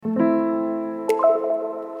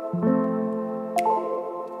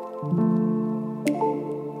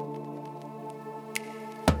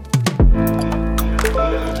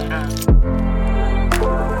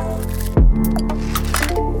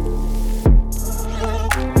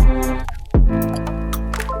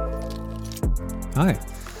Hi,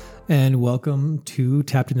 and welcome to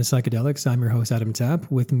Tapped into Psychedelics. I'm your host, Adam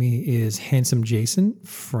Tapp. With me is handsome Jason,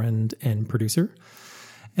 friend and producer.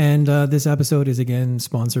 And this episode is again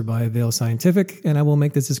sponsored by Veil Scientific, and I will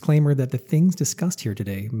make this disclaimer that the things discussed here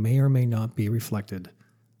today may or may not be reflected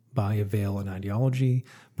by a Veil in ideology,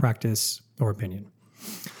 practice, or opinion.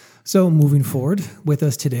 So moving forward, with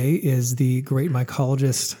us today is the great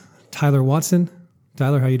mycologist, Tyler Watson.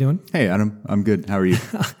 Tyler, how you doing? Hey, Adam. I'm good. How are you?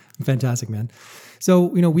 Fantastic, man. So,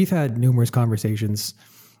 we've had numerous conversations,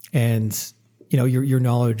 and, your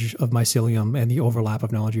knowledge of mycelium and the overlap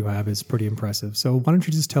of knowledge you have is pretty impressive. So why don't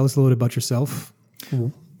you just tell us a little bit about yourself?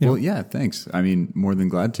 Well, yeah, thanks. I mean, more than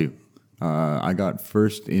glad to. I got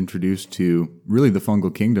first introduced to really the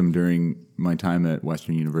fungal kingdom during my time at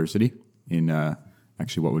Western University in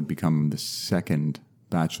actually what would become the second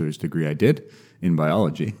bachelor's degree I did in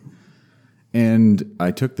biology. And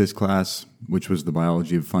I took this class, which was the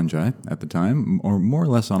biology of fungi at the time, or more or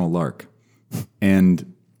less on a lark.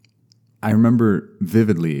 And I remember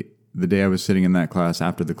vividly the day I was sitting in that class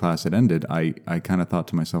after the class had ended, I kind of thought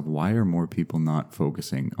to myself, why are more people not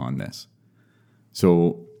focusing on this?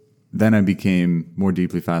 So then I became more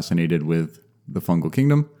deeply fascinated with the fungal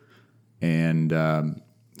kingdom and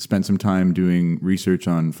spent some time doing research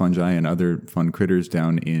on fungi and other fun critters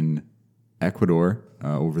down in Ecuador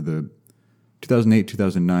over the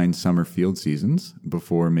 2008-2009 summer field seasons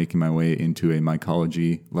before making my way into a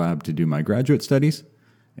mycology lab to do my graduate studies.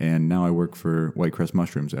 And now I work for Whitecrest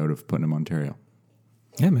Mushrooms out of Putnam, Ontario.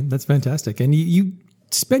 Yeah, man, that's fantastic. And you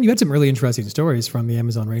had some really interesting stories from the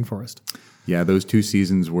Amazon rainforest. Yeah, those 2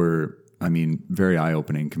 seasons were, very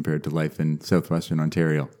eye-opening compared to life in southwestern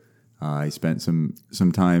Ontario. I spent some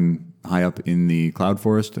time high up in the cloud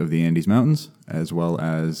forest of the Andes Mountains, as well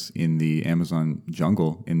as in the Amazon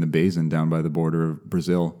jungle in the basin down by the border of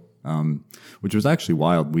Brazil, which was actually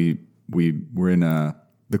wild. We were in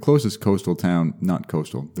the closest coastal town, not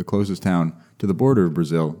coastal, the closest town to the border of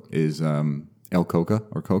Brazil is El Coca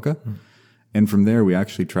or Coca. And from there, we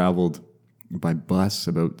actually traveled by bus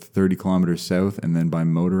about 30 kilometers south and then by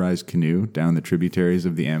motorized canoe down the tributaries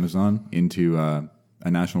of the Amazon into a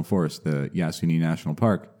national forest, the Yasuni National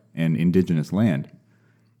Park, and indigenous land.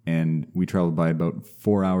 And we traveled by about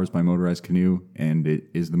 4 hours by motorized canoe, and it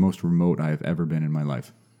is the most remote I have ever been in my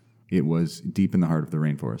life. It was deep in the heart of the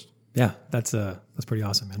rainforest. Yeah, that's pretty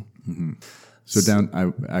awesome, man. Mm-hmm.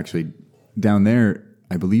 So down there,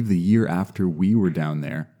 I believe the year after we were down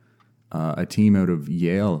there, a team out of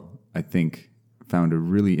Yale, I think, found a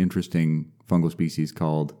really interesting fungal species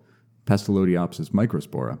called Pestilodiopsis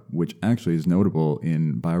microspora, which actually is notable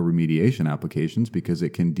in bioremediation applications because it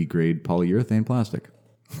can degrade polyurethane plastic.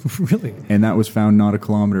 Really? And that was found not a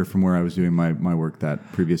kilometer from where I was doing my work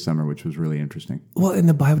that previous summer, which was really interesting. Well, in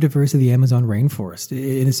the biodiversity of the Amazon rainforest,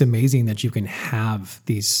 it is amazing that you can have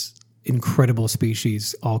these incredible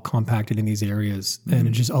species all compacted in these areas, and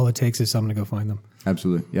it just all it takes is someone to go find them.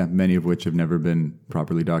 Absolutely. Yeah, many of which have never been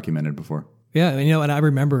properly documented before. Yeah, and I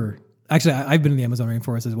remember... Actually, I've been in the Amazon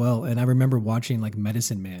rainforest as well, and I remember watching like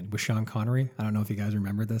Medicine Man with Sean Connery. I don't know if you guys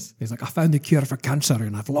remember this. He's like, I found the cure for cancer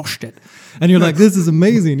and I've lost it. And you're like, this is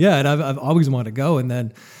amazing. Yeah, and I've always wanted to go. And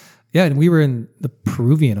then, and we were in the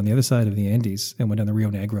Peruvian on the other side of the Andes and went down the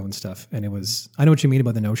Rio Negro and stuff. And it was, I know what you mean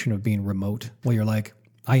about the notion of being remote, where you're like,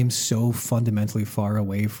 I am so fundamentally far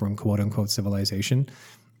away from quote unquote civilization.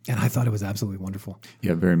 And I thought it was absolutely wonderful.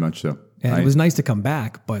 Yeah, very much so. And it was nice to come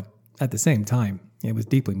back, but at the same time, it was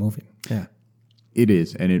deeply moving. Yeah. It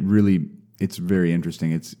is. And it's very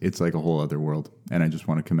interesting. It's like a whole other world. And I just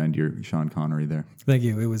want to commend your Sean Connery there. Thank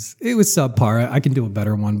you. It was subpar. I can do a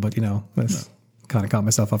better one, but kind of caught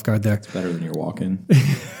myself off guard there. It's better than your walk-in.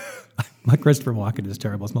 My Christopher Walken is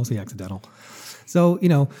terrible. It's mostly accidental. So,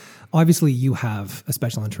 obviously you have a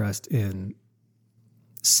special interest in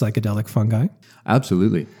psychedelic fungi.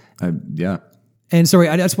 Absolutely. Yeah. And sorry,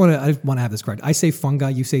 I want to have this correct. I say fungi,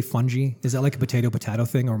 you say fungi. Is that like a potato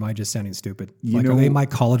thing, or am I just sounding stupid? Are they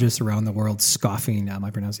mycologists around the world scoffing at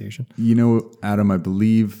my pronunciation? Adam, I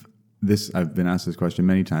believe this. I've been asked this question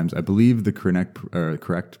many times. I believe the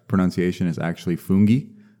correct pronunciation is actually fungi,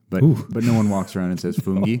 but no one walks around and says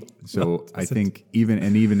fungi. So I think even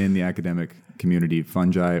in the academic community,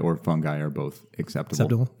 fungi or fungi are both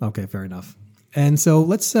acceptable. Okay, fair enough. And so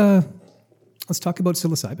let's talk about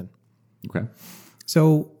psilocybin. Okay.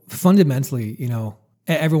 So fundamentally,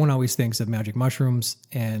 everyone always thinks of magic mushrooms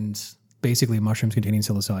and basically mushrooms containing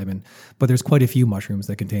psilocybin, but there's quite a few mushrooms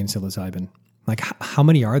that contain psilocybin. Like how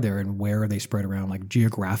many are there and where are they spread around? Like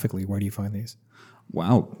geographically, where do you find these?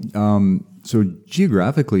 Wow. So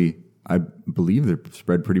geographically, I believe they're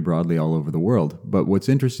spread pretty broadly all over the world. But what's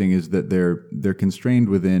interesting is that they're constrained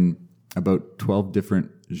within about 12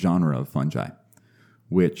 different genera of fungi,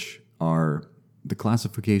 which are the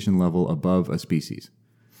classification level above a species.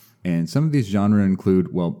 And some of these genera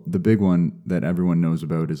include, well, the big one that everyone knows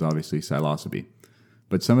about is obviously psilocybe.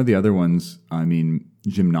 But some of the other ones, I mean,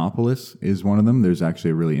 Gymnopolis is one of them. There's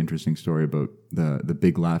actually a really interesting story about the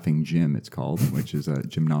big laughing Jim, it's called, which is a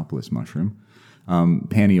Gymnopolis mushroom.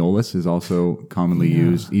 Paniolus is also commonly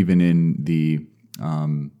used, even in the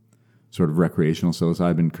sort of recreational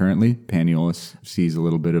psilocybin currently. Paniolus sees a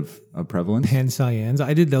little bit of prevalence. Pancyans.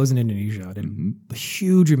 I did those in Indonesia. I did a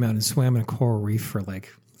huge amount and swam in a coral reef for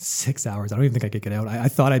like 6 hours. I don't even think I could get out. I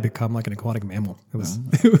thought I'd become like an aquatic mammal. It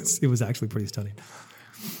was actually pretty stunning.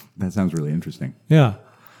 That sounds really interesting. Yeah.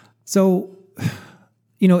 So,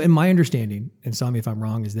 in my understanding, and tell me if I'm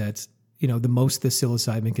wrong, is that, the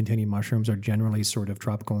psilocybin containing mushrooms are generally sort of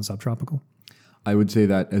tropical and subtropical. I would say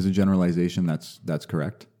that as a generalization, that's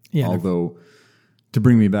correct. Yeah. Although, to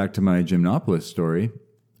bring me back to my Gymnopolis story,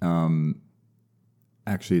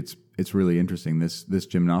 actually it's really interesting. This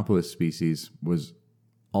Gymnopolis species was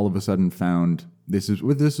all of a sudden found. This is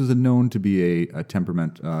known to be a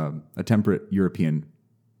temperate European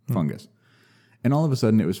fungus, and all of a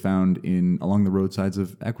sudden it was found along the roadsides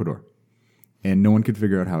of Ecuador, and no one could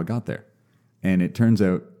figure out how it got there. And it turns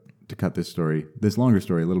out, to cut this longer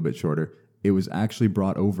story a little bit shorter, it was actually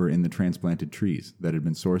brought over in the transplanted trees that had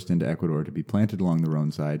been sourced into Ecuador to be planted along the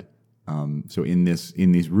roadside. So in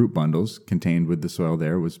these root bundles contained with the soil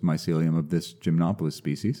there was mycelium of this Gymnopolis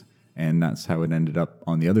species, and that's how it ended up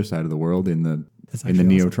on the other side of the world in the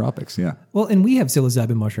neotropics. Yeah. Well, and we have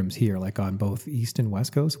psilocybin mushrooms here, like on both east and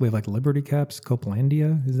west coast. We have like Liberty Caps,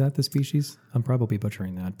 Copelandia. Is that the species? I'm probably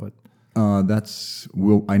butchering that, but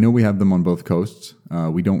I know we have them on both coasts.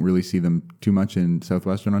 We don't really see them too much in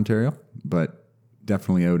southwestern Ontario, but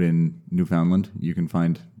definitely out in Newfoundland, you can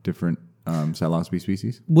find different psilocybe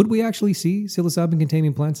species. Would we actually see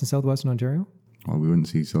psilocybin-containing plants in southwestern Ontario? Well, we wouldn't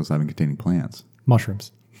see psilocybin-containing plants.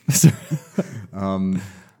 Mushrooms.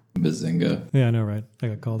 Bazinga. Yeah, I know, right? I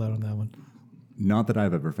got called out on that one. Not that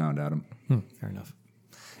I've ever found, Adam. Fair enough.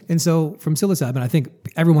 And so from psilocybin, I think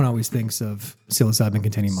everyone always thinks of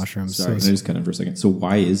psilocybin-containing mushrooms. Sorry, can I just cut in for a second? So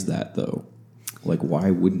why is that, though? Like,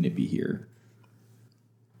 why wouldn't it be here?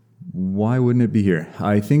 Why wouldn't it be here?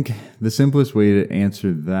 I think the simplest way to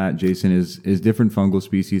answer that, Jason, is different fungal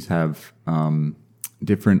species have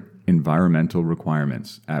different environmental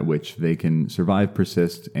requirements at which they can survive,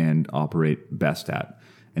 persist, and operate best at.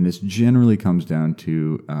 And this generally comes down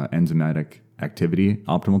to enzymatic activity,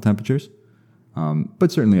 optimal temperatures.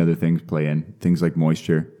 But certainly other things play in, things like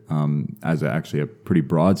moisture. As actually a pretty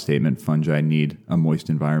broad statement, fungi need a moist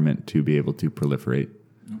environment to be able to proliferate.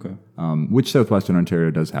 Okay. Which southwestern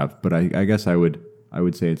Ontario does have, but I guess I would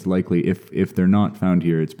say it's likely if they're not found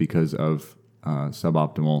here, it's because of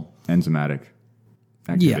suboptimal enzymatic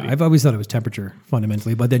activity. Yeah, I've always thought it was temperature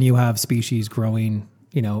fundamentally, but then you have species growing,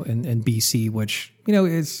 in BC, which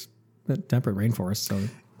is a temperate rainforest. So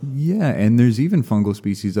yeah, and there's even fungal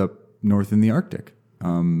species up north in the Arctic.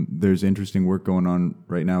 There's interesting work going on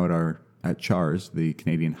right now at CHARS, the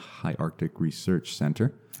Canadian High Arctic Research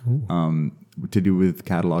Centre, to do with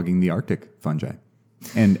cataloging the Arctic fungi.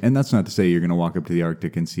 And that's not to say you're going to walk up to the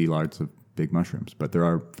Arctic and see lots of big mushrooms, but there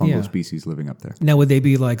are fungal species living up there. Now, would they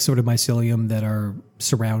be like sort of mycelium that are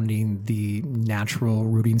surrounding the natural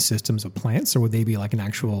rooting systems of plants, or would they be like an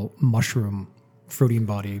actual mushroom fruiting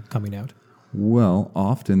body coming out? Well,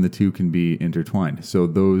 often the two can be intertwined. So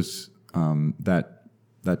those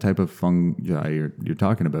that type of fungi you're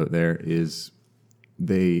talking about there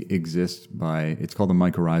they exist by, it's called a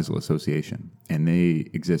mycorrhizal association, and they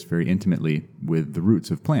exist very intimately with the roots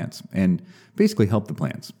of plants and basically help the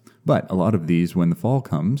plants. But a lot of these, when the fall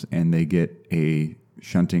comes and they get a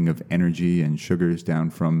shunting of energy and sugars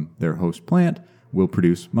down from their host plant, will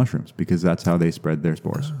produce mushrooms because that's how they spread their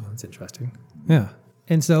spores. Oh, that's interesting. Yeah.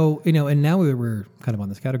 And so, and now we're kind of on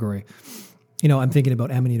this category, I'm thinking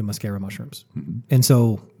about Amanita muscaria mushrooms. Mm-hmm. And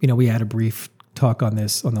so, we had a brief talk on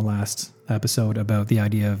this on the last episode about the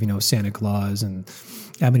idea of, Santa Claus and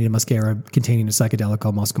Amanita muscaria containing a psychedelic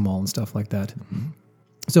called muscimol and stuff like that. Mm-hmm.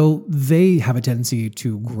 So they have a tendency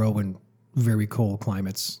to grow in very cold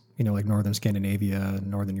climates, like northern Scandinavia,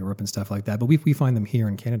 northern Europe and stuff like that. But we find them here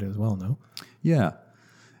in Canada as well, no? Yeah.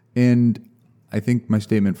 And I think my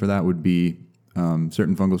statement for that would be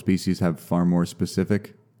certain fungal species have far more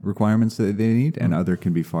specific requirements that they need, and other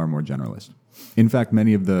can be far more generalist. In fact,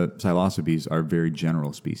 many of the psilocybes are very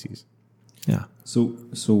general species. Yeah. So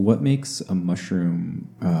what makes a mushroom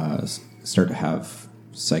start to have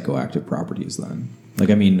psychoactive properties then? Like,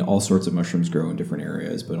 I mean, all sorts of mushrooms grow in different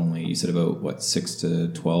areas, but only, you said about, 6 to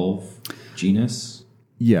 12 genus?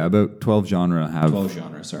 Yeah, about 12 genre have 12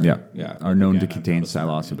 genres, sorry. yeah are known to Again, I've contain noticed that.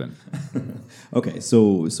 psilocybin. Okay,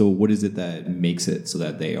 so what is it that makes it so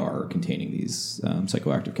that they are containing these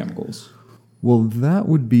psychoactive chemicals? Well, that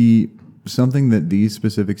would be something that these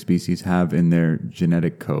specific species have in their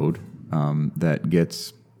genetic code that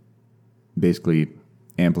gets basically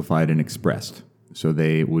amplified and expressed. So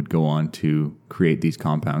they would go on to create these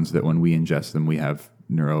compounds that when we ingest them, we have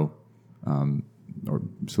or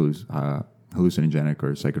hallucinogenic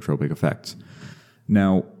or psychotropic effects.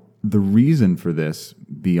 Now, the reason for this,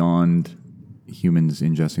 beyond humans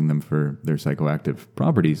ingesting them for their psychoactive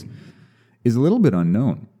properties, is a little bit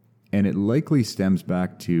unknown. And it likely stems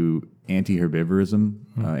back to anti-herbivory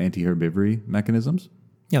mechanisms.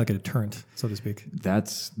 Yeah, like a deterrent, so to speak.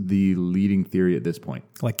 That's the leading theory at this point.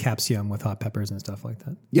 Like capsium with hot peppers and stuff like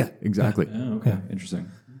that. Yeah, exactly. Oh, okay,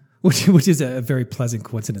 interesting. Which is a very pleasant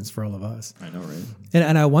coincidence for all of us. I know, right?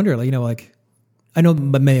 And I wonder, I know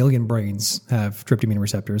mammalian brains have tryptamine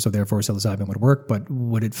receptors, so therefore psilocybin would work, but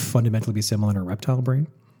would it fundamentally be similar in a reptile brain?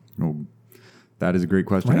 Oh, that is a great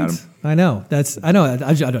question, Right? Adam. I know. I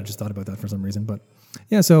just thought about that for some reason. But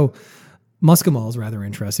yeah, so muscimol is rather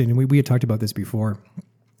interesting. And we had talked about this before.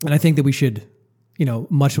 And I think that we should,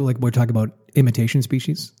 much like we're talking about imitation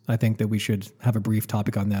species, I think that we should have a brief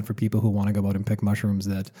topic on that for people who want to go out and pick mushrooms,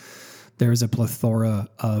 that there's a plethora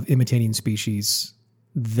of imitating species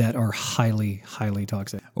that are highly, highly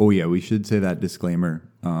toxic. Oh, yeah, we should say that disclaimer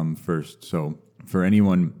first. So for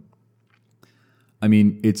anyone, I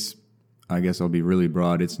guess I'll be really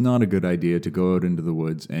broad. It's not a good idea to go out into the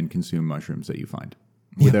woods and consume mushrooms that you find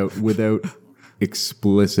without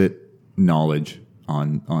explicit knowledge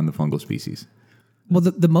on the fungal species. Well,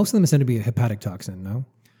 the most of them is said to be a hepatic toxin, no?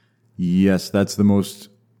 Yes, that's the most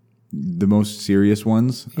serious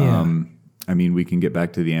ones. Yeah. We can get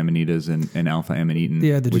back to the amanitas and alpha amanitin.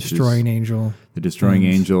 Yeah, the destroying angel. The destroying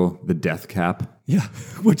angel, the death cap. Yeah,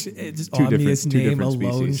 which its obvious name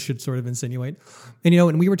alone species. should sort of insinuate. And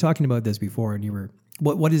and we were talking about this before, and you were,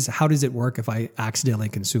 how does it work if I accidentally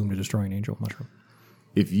consumed a destroying angel mushroom?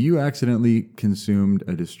 If you accidentally consumed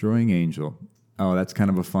a destroying angel, that's kind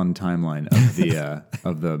of a fun timeline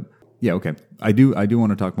of the yeah, okay. I do want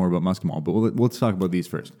to talk more about muscimol, but let's talk about these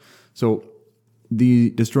first. So the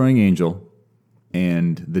destroying angel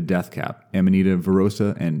and the death cap, Amanita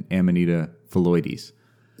virosa and Amanita phalloides,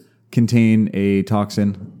 contain a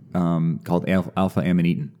toxin called alpha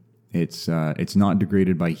amanitin. It's not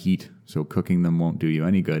degraded by heat, so cooking them won't do you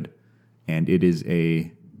any good, and it is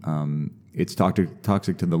it's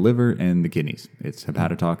toxic to the liver and the kidneys. It's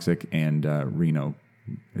hepatotoxic and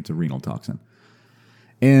it's a renal toxin.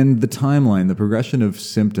 And the timeline, the progression of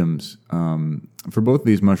symptoms for both of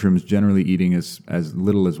these mushrooms, generally eating as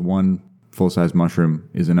little as one full-size mushroom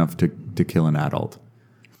is enough to kill an adult.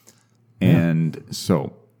 Yeah. And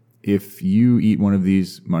so if you eat one of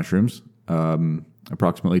these mushrooms,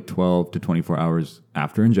 approximately 12 to 24 hours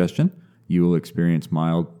after ingestion, you will experience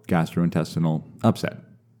mild gastrointestinal upset.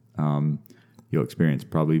 You'll experience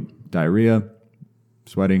probably diarrhea,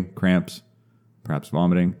 sweating, cramps, perhaps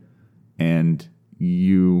vomiting, and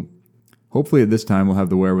you hopefully at this time will have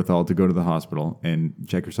the wherewithal to go to the hospital and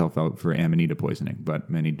check yourself out for amanita poisoning, but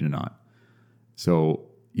many do not. So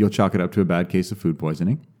you'll chalk it up to a bad case of food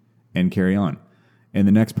poisoning and carry on. And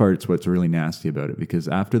the next part's what's really nasty about it, because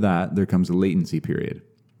after that, there comes a latency period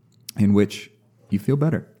in which you feel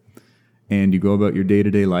better and you go about your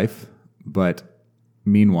day-to-day life, but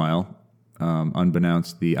meanwhile,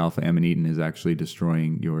 unbeknownst, the alpha amanitin is actually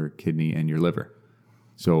destroying your kidney and your liver.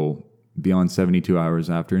 So beyond 72 hours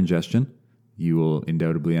after ingestion, you will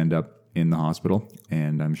undoubtedly end up in the hospital.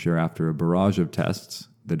 And I'm sure after a barrage of tests,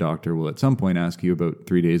 the doctor will at some point ask you about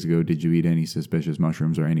 3 days ago, did you eat any suspicious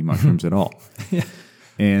mushrooms or any mushrooms at all? Yeah.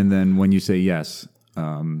 And then when you say yes,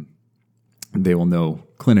 they will know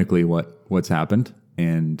clinically what's happened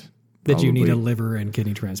and that you need a liver and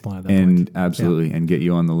kidney transplant at that point. And absolutely, yeah. And get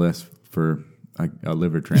you on the list for a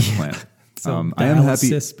liver transplant. So I am happy,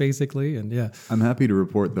 basically, and yeah. I'm happy to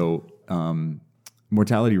report, though,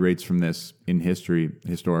 mortality rates from this in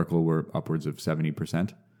historical, were upwards of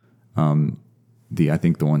 70%. I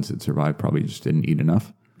think the ones that survived probably just didn't eat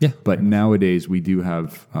enough. Yeah. But nowadays we do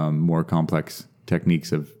have more complex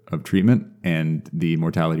techniques of treatment, and the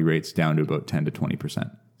mortality rate's down to about 10 to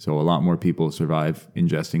 20%. So a lot more people survive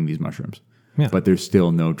ingesting these mushrooms. Yeah. But there's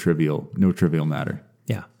still no trivial matter.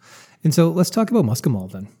 Yeah. And so let's talk about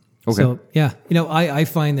muscimol then. Okay. So, yeah, I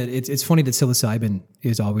find that it's funny that psilocybin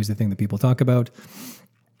is always the thing that people talk about.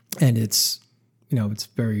 And it's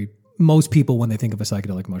very, most people, when they think of a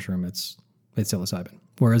psychedelic mushroom, it's psilocybin.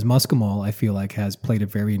 Whereas muscimol, I feel like, has played a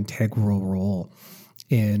very integral role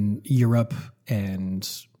in Europe and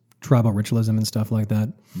tribal ritualism and stuff like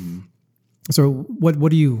that. So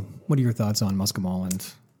what are your thoughts on muscimol? And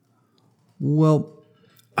Well,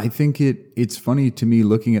 I think it's funny to me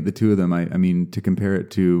looking at the two of them. I mean, to compare it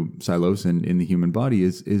to psilocin in the human body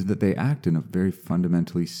is that they act in a very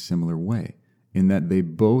fundamentally similar way, in that they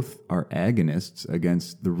both are agonists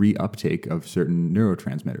against the reuptake of certain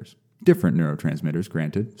neurotransmitters. Different neurotransmitters,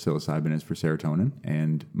 granted. Psilocybin is for serotonin,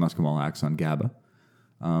 and muscimol acts on GABA.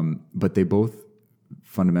 But they both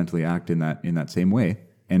fundamentally act in that same way.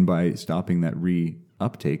 And by stopping that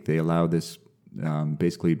reuptake, they allow this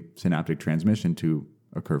basically synaptic transmission to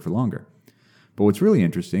occur for longer. But what's really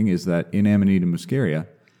interesting is that in Amanita muscaria,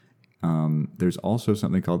 there's also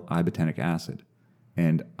something called ibotenic acid.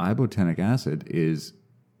 And ibotenic acid is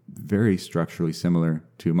very structurally similar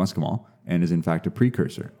to muscimol and is in fact a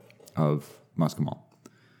precursor of muscimol.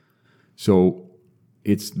 So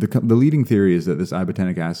it's the leading theory is that this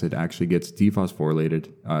ibotenic acid actually gets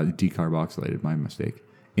decarboxylated, my mistake,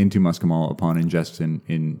 into muscimol upon ingestion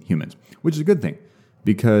in humans, which is a good thing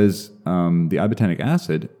because the ibotenic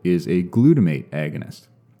acid is a glutamate agonist.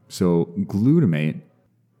 So glutamate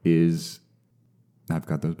is, I've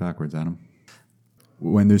got those backwards, Adam.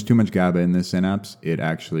 When there's too much GABA in the synapse, it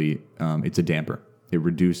actually, it's a damper. It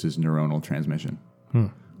reduces neuronal transmission.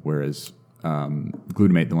 Whereas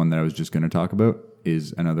glutamate, the one that I was just going to talk about,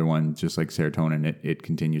 is another one, just like serotonin, it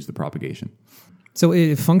continues the propagation. so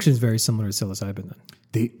it functions very similar to psilocybin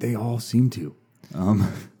then. They all seem to.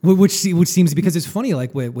 Which seems, because it's funny,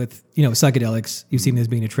 like with psychedelics, you see them as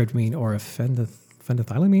being a tryptamine or a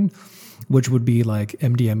phenethylamine, which would be like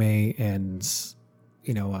MDMA, and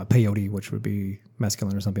peyote, which would be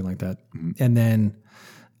mescaline or something like that. And then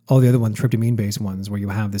all the other ones, tryptamine-based ones, where you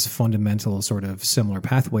have this fundamental sort of similar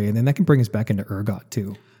pathway, and then that can bring us back into ergot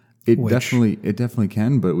too. It definitely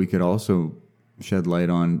can, but we could also shed light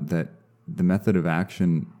on that the method of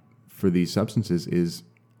action for these substances is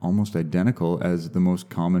almost identical as the most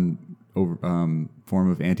common form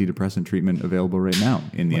of antidepressant treatment available right now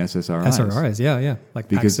in the SSRIs. SSRIs, yeah. Like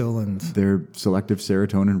Because Paxil and... they're selective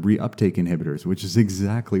serotonin reuptake inhibitors, which is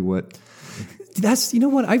exactly what... That's,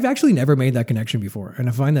 what, I've actually never made that connection before. And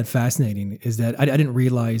I find that fascinating, is that I didn't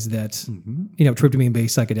realize that,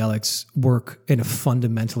 tryptamine-based psychedelics work in a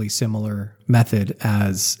fundamentally similar method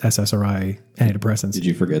as SSRI antidepressants. Did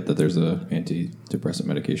you forget that there's a antidepressant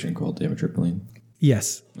medication called amitriptyline?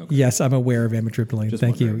 Yes. Okay. Yes, I'm aware of amitriptyline.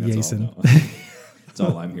 Thank you, Jason. That's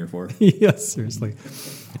all I'm here for. Yes, seriously.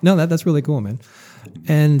 No, that's really cool, man.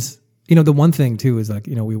 And, the one thing, too, is like,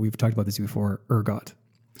 we've talked about this before, ergot.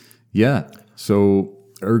 Yeah. So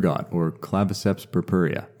ergot, or Claviceps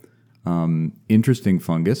purpurea, interesting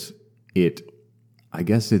fungus. I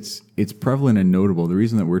guess it's prevalent and notable. The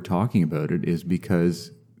reason that we're talking about it is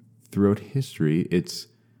because throughout history, it's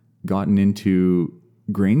gotten into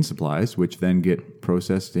grain supplies, which then get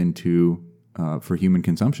processed into for human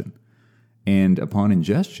consumption. And upon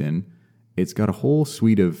ingestion, it's got a whole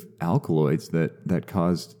suite of alkaloids that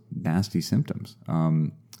caused nasty symptoms,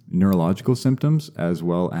 neurological symptoms, as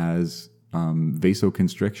well as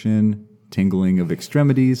vasoconstriction, tingling of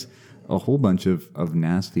extremities, a whole bunch of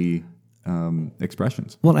nasty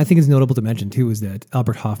expressions. Well, I think it's notable to mention, too, is that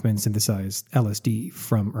Albert Hofmann synthesized LSD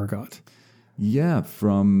from ergot. Yeah,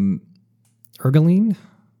 from... Ergoline?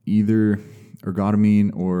 Either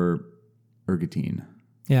ergotamine or ergotine.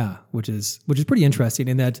 Yeah, which is pretty interesting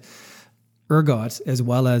in that ergot, as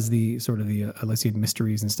well as the sort of the Elysian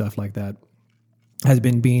mysteries and stuff like that, has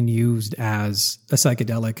been being used as a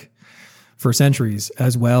psychedelic for centuries,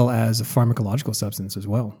 as well as a pharmacological substance as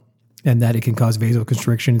well. And that it can cause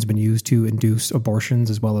vasoconstriction. It's been used to induce abortions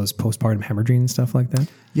as well as postpartum hemorrhaging and stuff like that.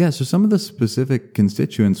 Yeah, so some of the specific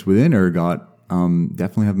constituents within ergot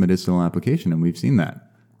definitely have medicinal application, and we've seen that.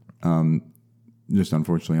 Just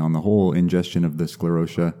unfortunately, on the whole, ingestion of the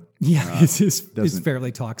sclerotia it's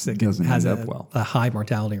fairly toxic and has a high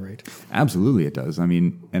mortality rate. Absolutely, it does. I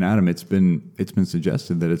mean, and Adam, it's been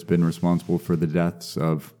suggested that it's been responsible for the deaths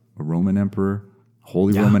of a Roman emperor,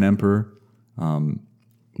 Holy Roman Emperor.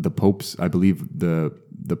 The Pope's, I believe, the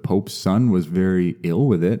Pope's son was very ill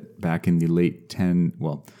with it back in the late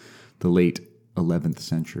 11th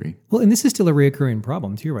century. Well, and this is still a reoccurring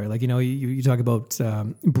problem too, right? Like, you talk about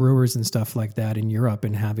brewers and stuff like that in Europe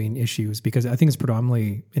and having issues because I think it's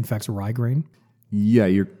predominantly infects rye grain. Yeah,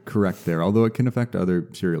 you're correct there. Although it can affect other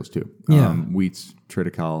cereals too. Yeah. Wheats,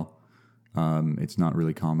 triticale. It's not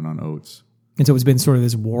really common on oats. And so it's been sort of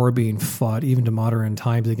this war being fought even to modern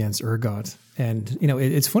times against ergot. And,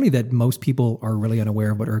 it's funny that most people are really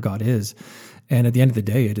unaware of what ergot is. And at the end of the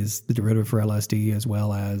day, it is the derivative for LSD as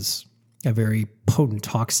well as a very potent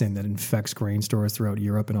toxin that infects grain stores throughout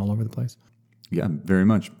Europe and all over the place. Yeah, very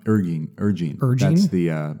much. Ergine. Ergine?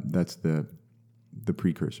 That's the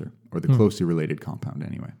precursor, or the closely related compound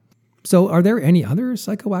anyway. So are there any other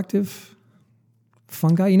psychoactive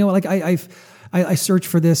fungi? You know, like I search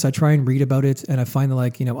for this, I try and read about it, and I find that,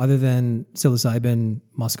 like, you know, other than psilocybin,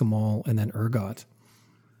 muscimol, and then ergot,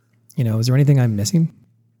 you know, is there anything I'm missing?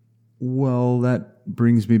 Well, that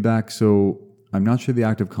brings me back. So I'm not sure the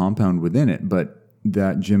active compound within it, but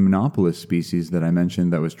that Gymnopolis species that I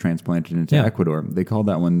mentioned that was transplanted into Ecuador, they call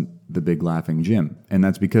that one the big laughing Jim. And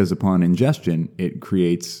that's because upon ingestion, it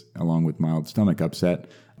creates, along with mild stomach upset,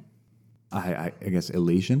 I guess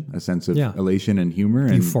elation, a sense of elation and humor.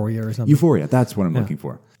 And euphoria or something. Euphoria, that's what I'm looking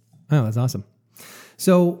for. Oh, that's awesome.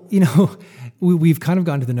 So, you know, we've kind of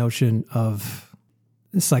gotten to the notion of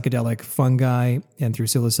psychedelic fungi and through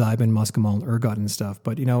psilocybin, muscimol, and ergot and stuff.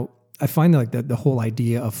 But, you know, I find like the whole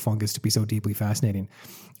idea of fungus to be so deeply fascinating.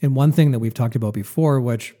 And one thing that we've talked about before,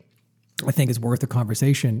 which I think is worth a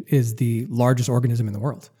conversation, is the largest organism in the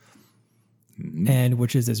world. And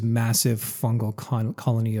which is this massive fungal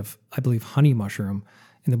colony of, I believe, honey mushroom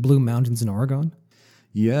in the Blue Mountains in Oregon.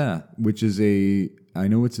 Yeah, which is I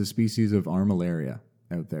know it's a species of Armillaria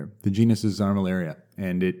out there. The genus is Armillaria.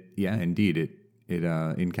 And it encapsulates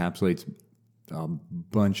a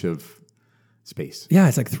bunch of space. Yeah,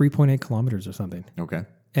 it's like 3.8 kilometers or something. Okay.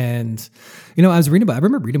 And, you know, I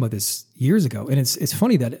remember reading about this years ago, and it's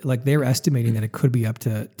funny that, like, they're estimating that it could be up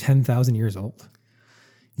to 10,000 years old.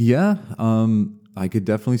 Yeah, I could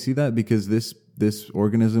definitely see that, because this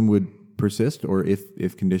organism would persist, or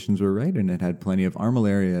if conditions were right and it had plenty of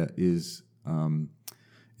Armillaria is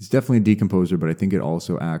definitely a decomposer, but I think it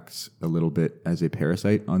also acts a little bit as a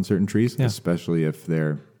parasite on certain trees, especially if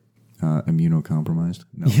they're immunocompromised.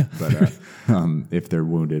 No, but if they're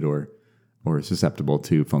wounded or susceptible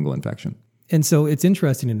to fungal infection. And so it's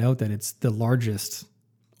interesting to note that it's the largest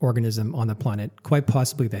organism on the planet, quite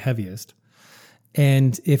possibly the heaviest.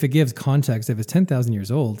 And if it gives context, if it's 10,000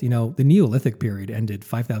 years old, you know, the Neolithic period ended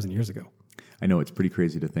 5,000 years ago. I know, it's pretty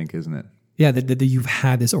crazy to think, isn't it? Yeah, that you've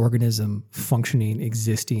had this organism functioning,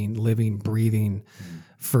 existing, living, breathing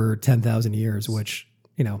for 10,000 years, which,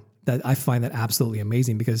 you know, that I find that absolutely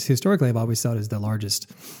amazing, because historically I've always thought as the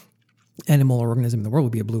largest animal or organism in the world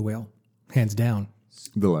would be a blue whale, hands down.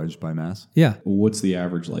 The largest by mass? Yeah. What's the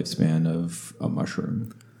average lifespan of a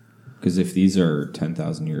mushroom? Because if these are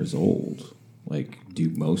 10,000 years old, like, do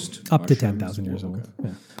most up to 10,000 years old?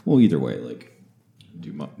 Yeah. Well, either way, like,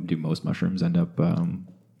 do most mushrooms end up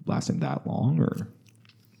lasting that long, or?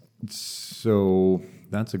 So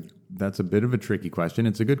that's a bit of a tricky question.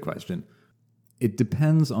 It's a good question. It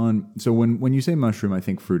depends on. So when you say mushroom, I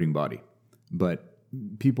think fruiting body, but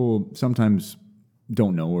people sometimes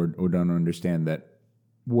don't know or don't understand that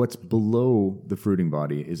what's below the fruiting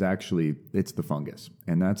body is actually, it's the fungus,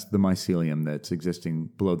 and that's the mycelium that's existing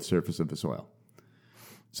below the surface of the soil.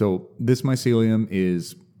 So this mycelium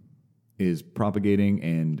is propagating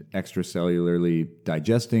and extracellularly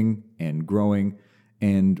digesting and growing,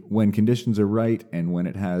 and when conditions are right and when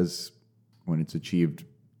it's achieved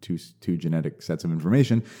two genetic sets of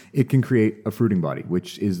information, it can create a fruiting body,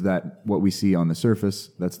 which is that what we see on the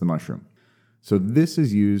surface, that's the mushroom. So this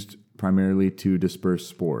is used primarily to disperse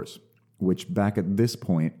spores, which back at this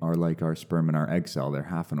point are like our sperm and our egg cell. They're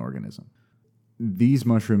half an organism. These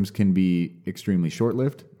mushrooms can be extremely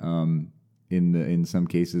short-lived. In some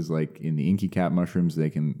cases, like in the inky cap mushrooms, they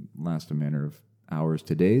can last a matter of hours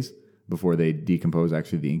to days before they decompose.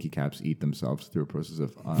 Actually, the inky caps eat themselves through a process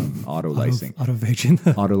of autolysing.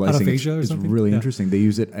 Autophagia or it's something? really interesting. They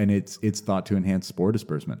use it, and it's thought to enhance spore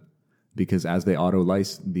disbursement, because as they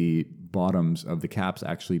autolyse, the bottoms of the caps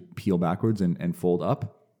actually peel backwards and fold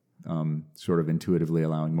up, sort of intuitively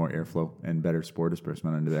allowing more airflow and better spore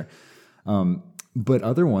disbursement under there. But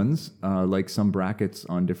other ones, like some brackets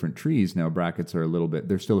on different trees, now brackets are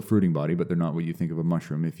they're still a fruiting body, but they're not what you think of a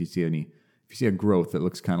mushroom. If you see a growth that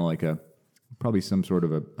looks kind of like probably some sort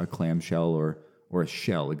of a clamshell or a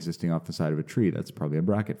shell existing off the side of a tree, that's probably a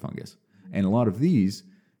bracket fungus. And a lot of these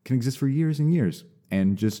can exist for years and years.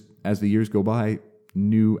 And just as the years go by,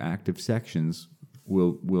 new active sections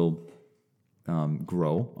will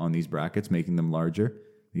grow on these brackets, making them larger.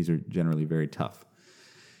 These are generally very tough.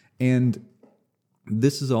 And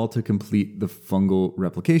this is all to complete the fungal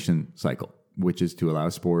replication cycle, which is to allow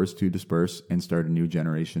spores to disperse and start a new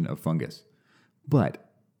generation of fungus.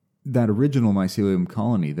 But that original mycelium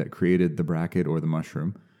colony that created the bracket or the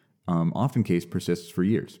mushroom, often case persists for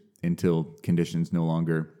years until conditions no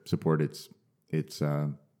longer support its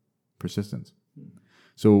persistence.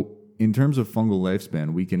 So in terms of fungal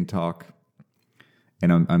lifespan, we can talk,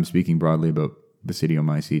 and I'm speaking broadly about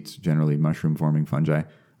basidiomycetes, generally mushroom-forming fungi.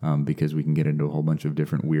 because we can get into a whole bunch of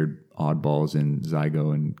different weird oddballs in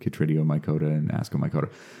zygo and chytridiomycota and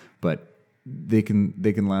ascomycota. But they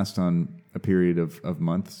can last on a period of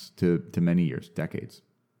months to many years, decades.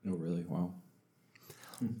 Oh, really? Wow.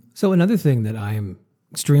 So another thing that I'm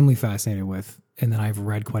extremely fascinated with and that I've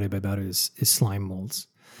read quite a bit about is slime molds.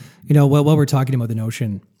 While we're talking about the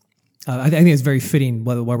notion, I think it's very fitting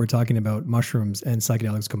while we're talking about mushrooms and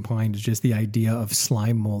psychedelics combined is just the idea of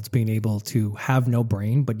slime molds being able to have no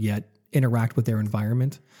brain, but yet interact with their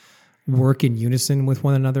environment, work in unison with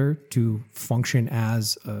one another to function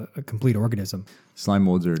as a complete organism. Slime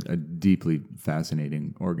molds are a deeply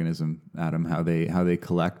fascinating organism, Adam. How they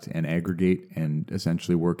collect and aggregate and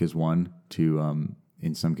essentially work as one to,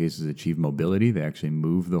 in some cases, achieve mobility. They actually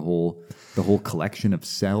move the whole collection of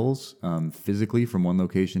cells physically from one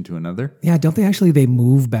location to another. Yeah, don't they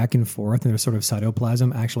move back and forth, and their sort of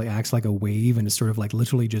cytoplasm actually acts like a wave and is sort of like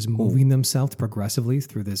literally just moving themselves progressively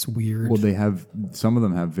through this weird. Well, some of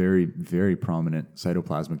them have very, very prominent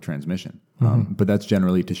cytoplasmic transmission, but that's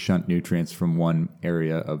generally to shunt nutrients from one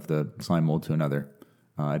area of the slime mold to another.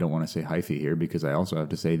 I don't want to say hyphae here because I also have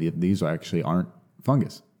to say that these actually aren't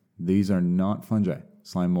fungus. These are not fungi.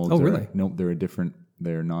 Slime molds. Oh, really? Nope, they're a different.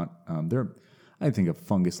 They're not. They're, I think, a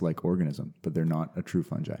fungus-like organism, but they're not a true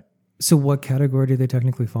fungi. So, what category do they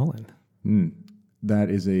technically fall in? That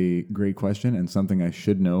is a great question and something I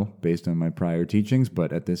should know based on my prior teachings,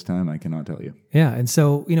 but at this time I cannot tell you. Yeah, and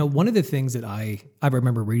so one of the things that I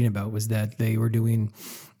remember reading about was that they were doing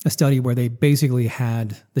a study where they basically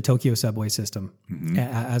had the Tokyo subway system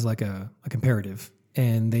as like a comparative.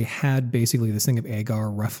 And they had basically this thing of agar,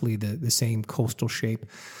 roughly the same coastal shape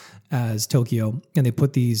as Tokyo. And they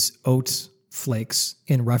put these oat flakes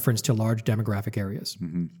in reference to large demographic areas.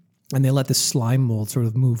 Mm-hmm. And they let the slime mold sort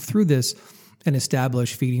of move through this and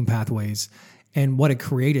establish feeding pathways. And what it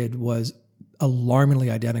created was alarmingly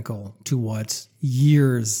identical to what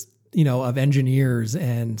years, of engineers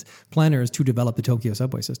and planners to develop the Tokyo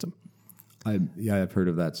subway system. I've heard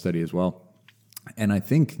of that study as well. And I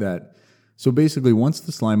think that... So basically, once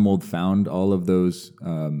the slime mold found all of those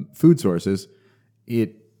food sources,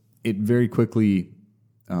 it very quickly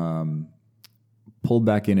pulled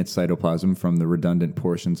back in its cytoplasm from the redundant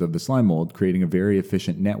portions of the slime mold, creating a very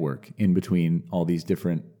efficient network in between all these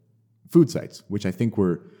different food sites, which I think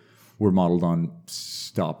were modeled on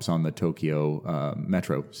stops on the Tokyo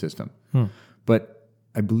metro system. But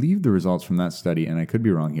I believe the results from that study, and I could be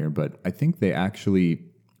wrong here, but I think they actually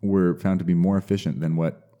were found to be more efficient than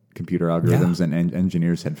what computer algorithms and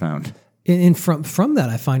engineers had found. And from that,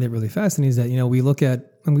 I find it really fascinating is that, we look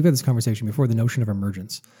at, and we've had this conversation before, the notion of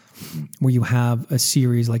emergence, where you have a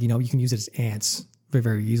series, like, you can use it as ants very,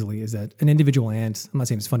 very easily, is that an individual ant, I'm not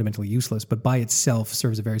saying it's fundamentally useless, but by itself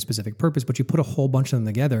serves a very specific purpose, but you put a whole bunch of them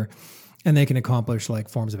together and they can accomplish like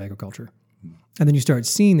forms of agriculture. And then you start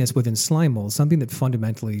seeing this within slime molds, something that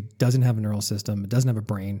fundamentally doesn't have a neural system, it doesn't have a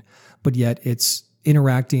brain, but yet it's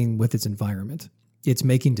interacting with its environment. It's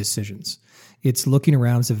making decisions. It's looking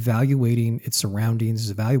around, it's evaluating its surroundings,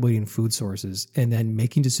 it's evaluating food sources, and then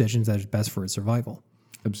making decisions that is best for its survival.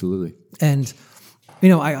 Absolutely. And,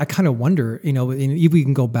 I kind of wonder, if we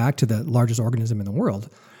can go back to the largest organism in the world,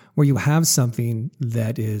 where you have something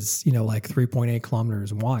that is, like 3.8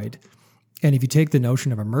 kilometers wide. And if you take the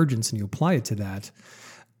notion of emergence and you apply it to that,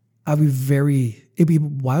 it'd be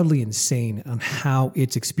wildly insane on how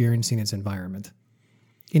it's experiencing its environment.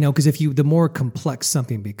 Because the more complex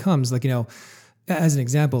something becomes, like, as an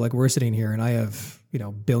example, like we're sitting here and I have,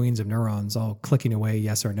 billions of neurons all clicking away,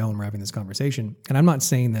 yes or no, and we're having this conversation. And I'm not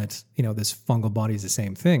saying that, this fungal body is the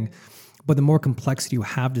same thing, but the more complexity you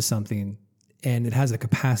have to something and it has the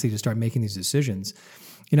capacity to start making these decisions,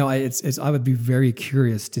 I would be very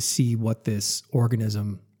curious to see what this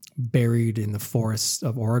organism buried in the forests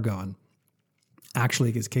of Oregon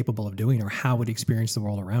actually is capable of doing, or how it experienced the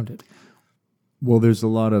world around it. Well, there's a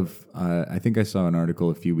lot of, I think I saw an article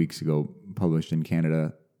a few weeks ago published in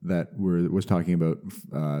Canada that was talking about,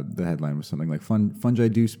 the headline was something like fungi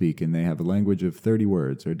do speak and they have a language of 30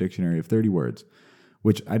 words or a dictionary of 30 words,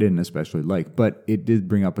 which I didn't especially like, but it did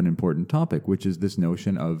bring up an important topic, which is this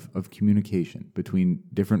notion of communication between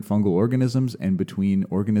different fungal organisms and between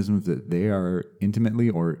organisms that they are intimately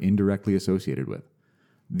or indirectly associated with.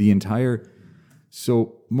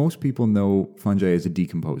 So most people know fungi as a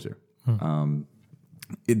decomposer.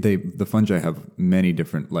 The fungi have many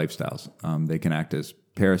different lifestyles. They can act as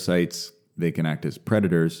parasites. They can act as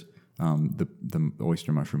predators. The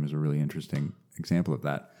oyster mushroom is a really interesting example of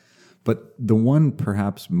that. But the one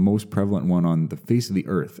perhaps most prevalent one on the face of the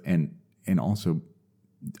earth and also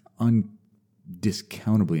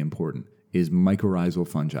undiscountably important is mycorrhizal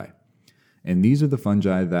fungi. And these are the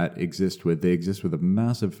fungi that exist with a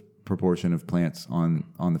massive proportion of plants on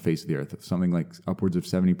the face of the earth. Something like upwards of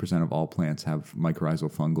 70% of all plants have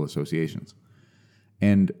mycorrhizal fungal associations.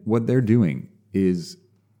 And what they're doing is,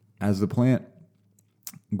 as the plant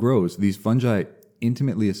grows, these fungi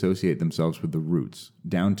intimately associate themselves with the roots,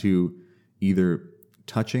 down to either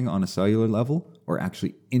touching on a cellular level or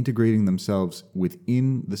actually integrating themselves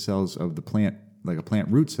within the cells of the plant, like a plant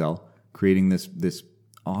root cell, creating this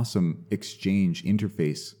awesome exchange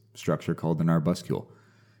interface structure called an arbuscule.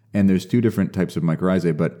 And there's two different types of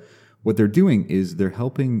mycorrhizae, but what they're doing is they're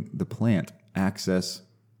helping the plant access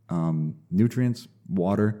nutrients,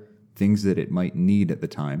 water, things that it might need at the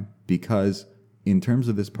time, because in terms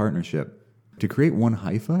of this partnership, to create one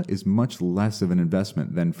hypha is much less of an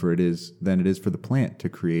investment than it is for the plant to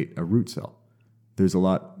create a root cell. There's a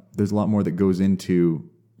lot more that goes into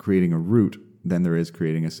creating a root than there is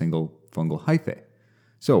creating a single fungal hyphae.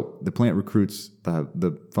 So the plant recruits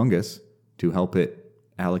the fungus to help it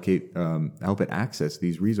access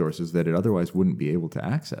these resources that it otherwise wouldn't be able to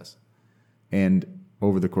access. And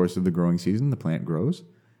over the course of the growing season, the plant grows.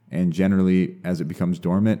 And generally, as it becomes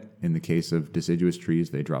dormant, in the case of deciduous trees,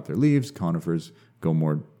 they drop their leaves. Conifers go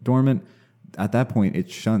more dormant. At that point,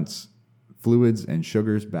 it shunts fluids and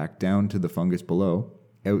sugars back down to the fungus below,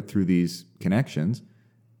 out through these connections,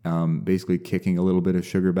 basically kicking a little bit of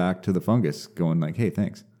sugar back to the fungus, going like, hey,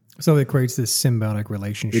 thanks. So it creates this symbiotic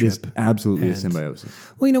relationship. It is absolutely a symbiosis.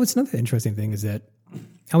 Well, it's another interesting thing is that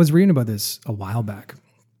I was reading about this a while back.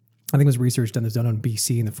 I think it was research done on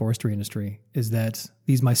BC in the forestry industry, is that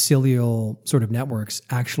these mycelial sort of networks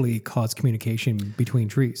actually cause communication between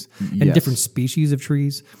trees and different species of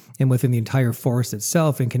trees and within the entire forest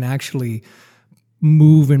itself, and can actually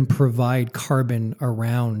move and provide carbon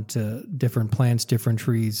around to different plants, different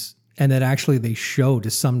trees, and that actually they show to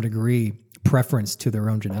some degree preference to their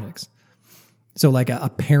own genetics. So like a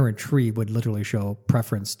parent tree would literally show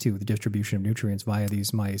preference to the distribution of nutrients via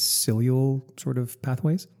these mycelial sort of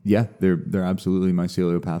pathways. Yeah, they're absolutely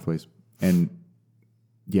mycelial pathways. And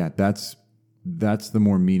yeah, that's the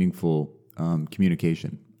more meaningful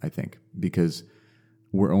communication, I think, because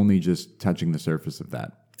we're only just touching the surface of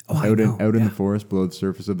that. Out in the forest, below the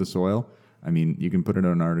surface of the soil, I mean, you can put it in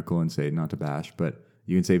an article and say, not to bash, but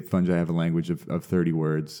you can say fungi have a language of 30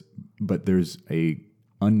 words, but there's a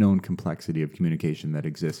unknown complexity of communication that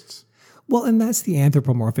exists. Well, and that's the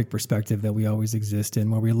anthropomorphic perspective that we always exist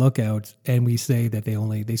in, where we look out and we say that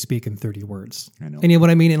they speak in 30 words. I know. And you know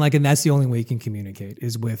what I mean? And that's the only way you can communicate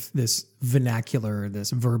is with this vernacular,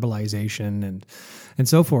 this verbalization and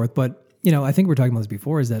so forth. But, I think we were talking about this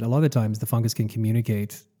before, is that a lot of the times the fungus can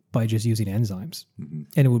communicate by just using enzymes. Mm-hmm.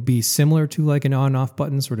 And it would be similar to like an on and off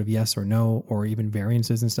button, sort of yes or no, or even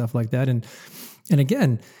variances and stuff like that. And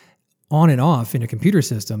again, on and off in a computer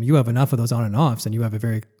system, you have enough of those on and offs and you have a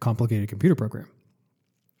very complicated computer program.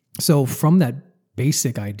 So from that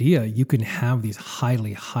basic idea, you can have these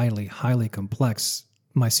highly, highly, highly complex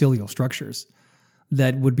mycelial structures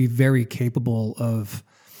that would be very capable of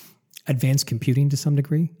advanced computing to some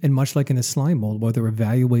degree. And much like in a slime mold, where they're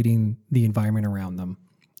evaluating the environment around them,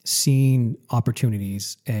 seeing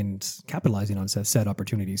opportunities and capitalizing on said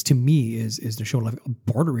opportunities, to me is to show like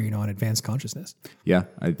bordering on advanced consciousness. Yeah,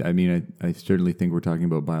 I certainly think we're talking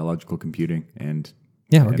about biological computing and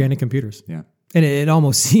organic computers. Yeah, and it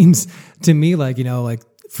almost seems to me like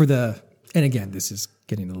for the, and again, this is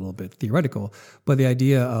getting a little bit theoretical, but the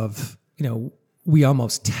idea of we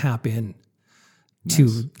almost tap in to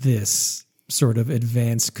this sort of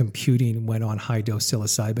advanced computing when on high dose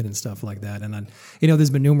psilocybin and stuff like that. And then, there's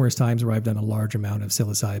been numerous times where I've done a large amount of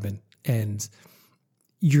psilocybin and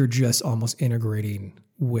you're just almost integrating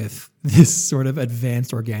with this sort of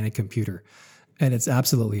advanced organic computer. And it's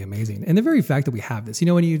absolutely amazing. And the very fact that we have this,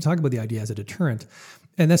 when you talk about the idea as a deterrent,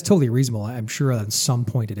 and that's totally reasonable. I'm sure at some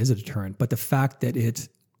point it is a deterrent, but the fact that it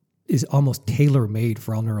is almost tailor-made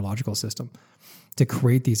for our neurological system to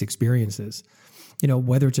create these experiences,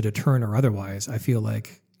 whether it's a deterrent or otherwise, I feel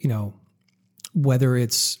like, whether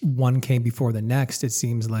it's one came before the next, it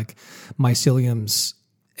seems like myceliums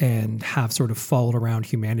and have sort of followed around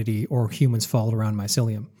humanity or humans followed around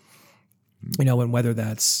mycelium, and whether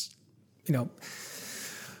that's,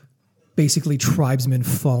 basically tribesmen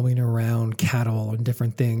following around cattle and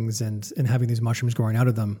different things and having these mushrooms growing out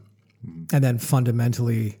of them. And then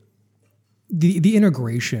fundamentally the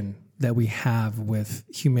integration that we have with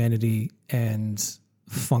humanity and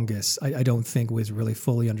fungus, I don't think was really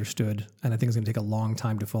fully understood. And I think it's going to take a long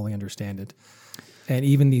time to fully understand it. And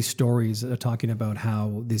even these stories are talking about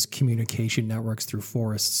how this communication networks through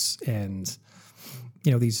forests and,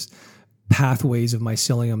 these pathways of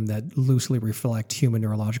mycelium that loosely reflect human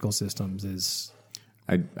neurological systems is...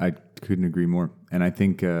 I couldn't agree more. And I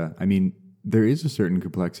think, there is a certain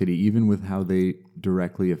complexity even with how they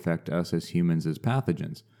directly affect us as humans as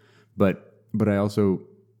pathogens. But I also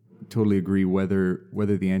totally agree whether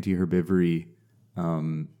the anti-herbivory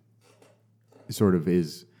sort of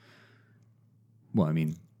is,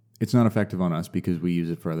 it's not effective on us because we use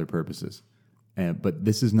it for other purposes. But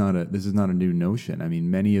this is not a new notion. I mean,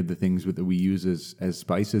 many of the things that we use as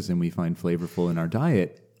spices and we find flavorful in our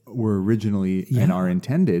diet were originally and are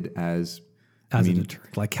intended as a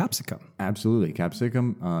deterrent, like capsicum. Absolutely,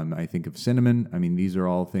 capsicum. I think of cinnamon. I mean, these are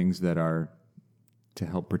all things that are to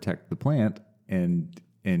help protect the plant, and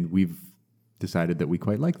we've decided that we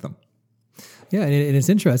quite like them. Yeah, and it's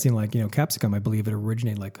interesting, like, capsicum, I believe it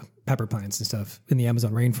originated like pepper plants and stuff in the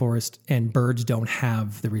Amazon rainforest, and birds don't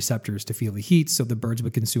have the receptors to feel the heat, so the birds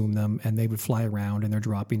would consume them and they would fly around and their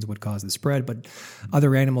droppings would cause the spread, but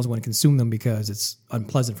other animals wouldn't consume them because it's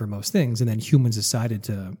unpleasant for most things, and then humans decided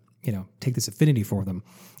to, take this affinity for them,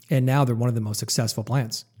 and now they're one of the most successful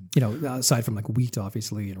plants, aside from like wheat,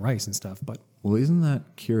 obviously, and rice and stuff, but... Well, isn't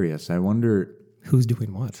that curious? I wonder... Who's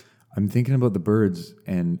doing what? I'm thinking about the birds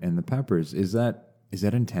and the peppers. Is that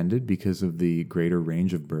intended because of the greater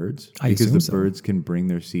range of birds? Because the birds can bring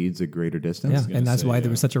their seeds a greater distance? Yeah, and that's why there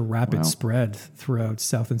was such a rapid spread throughout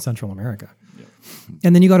South and Central America. Yeah.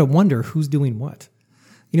 And then you got to wonder who's doing what.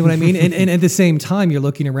 You know what I mean? and at the same time, you're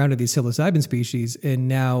looking around at these psilocybin species, and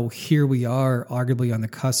now here we are arguably on the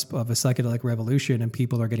cusp of a psychedelic revolution, and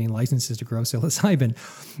people are getting licenses to grow psilocybin.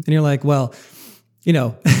 And you're like, well...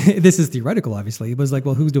 this is theoretical, obviously. It was like,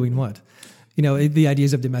 well, who's doing what? The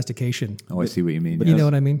ideas of domestication. Oh, I see what you mean. But you know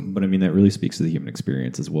what I mean? But I mean, that really speaks to the human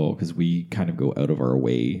experience as well, because we kind of go out of our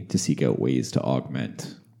way to seek out ways to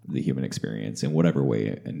augment the human experience in whatever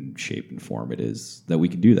way and shape and form it is that we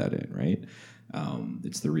can do that in, right?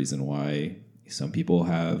 It's the reason why some people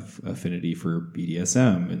have affinity for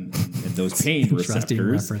BDSM and those pain receptors.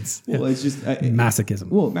 Reference. Well, it's just masochism.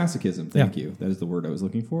 Masochism. Thank you. That is the word I was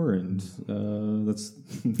looking for, and that's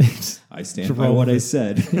I stand by what I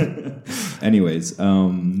said. Anyways,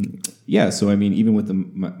 So I mean, even with the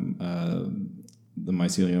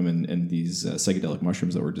mycelium and these psychedelic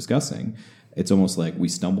mushrooms that we're discussing, it's almost like we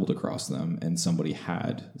stumbled across them, and somebody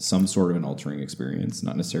had some sort of an altering experience,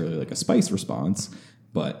 not necessarily like a spice response,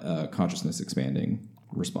 but a consciousness expanding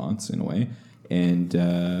response in a way.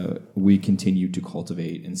 And we continue to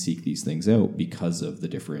cultivate and seek these things out because of the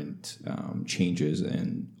different changes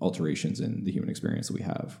and alterations in the human experience that we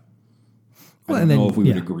have. Well, I don't know if we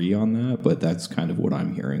would agree on that, but that's kind of what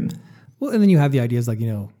I'm hearing. Well, and then you have the ideas like,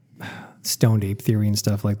 stoned ape theory and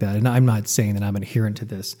stuff like that. And I'm not saying that I'm adherent to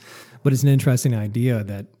this, but it's an interesting idea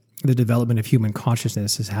that the development of human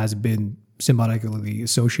consciousness has been symbiotically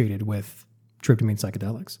associated with tryptamine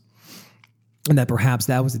psychedelics. And that perhaps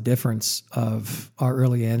that was the difference of our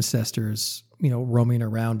early ancestors, roaming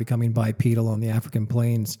around, becoming bipedal on the African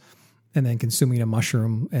plains, and then consuming a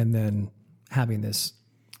mushroom and then having this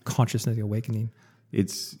consciousness awakening.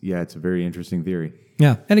 It's a very interesting theory.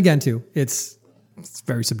 Yeah. And again, too, it's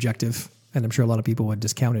very subjective, and I'm sure a lot of people would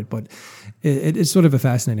discount it, but it's sort of a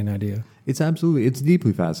fascinating idea. It's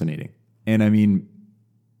deeply fascinating. And I mean,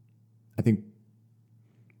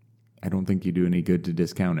 I don't think you do any good to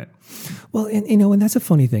discount it. Well, and that's a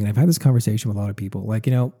funny thing. I've had this conversation with a lot of people. Like,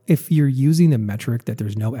 if you're using the metric that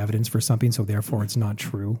there's no evidence for something, so therefore it's not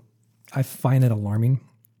true, I find that alarming.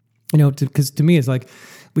 Because to me, it's like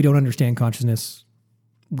we don't understand consciousness.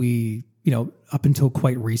 We, up until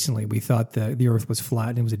quite recently, we thought that the Earth was flat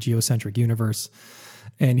and it was a geocentric universe.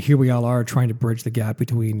 And here we all are trying to bridge the gap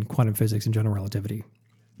between quantum physics and general relativity.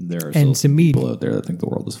 There are people out there that think the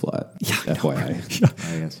world is flat. Yeah,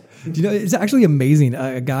 FYI. Yes. It's actually amazing.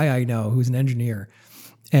 A guy I know who's an engineer,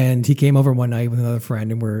 and he came over one night with another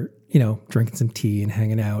friend, and we're, drinking some tea and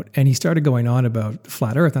hanging out. And he started going on about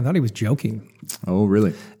flat Earth. I thought he was joking. Oh,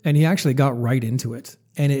 really? And he actually got right into it.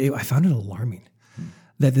 And I found it alarming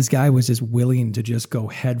that this guy was just willing to just go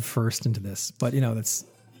head first into this. But, that's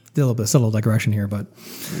a little bit of subtle digression here. But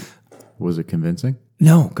was it convincing?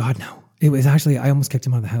 No, God, no. It was actually, I almost kicked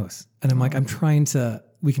him out of the house. And I'm like,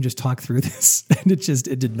 we can just talk through this. And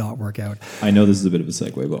it did not work out. I know this is a bit of a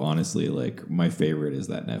segue, but honestly, like my favorite is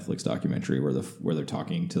that Netflix documentary where they're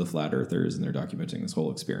talking to the flat earthers and they're documenting this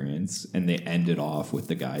whole experience. And they end it off with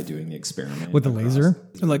the guy doing the experiment. With the laser?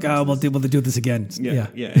 They're like, we'll do this again. Yeah.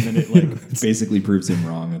 And then it basically proves him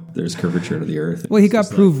wrong. There's curvature to the earth. Well, he got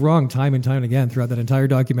proved wrong time and time again throughout that entire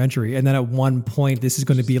documentary. And then at one point, this is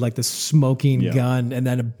going to be like the smoking gun. And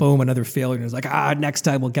then boom, another failure. And it's like, next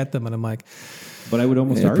time we'll get them. And I'm like, But I would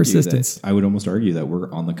almost argue persistence. that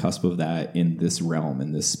we're on the cusp of that in this realm,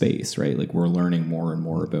 in this space, right? Like we're learning more and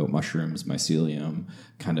more about mushrooms, mycelium,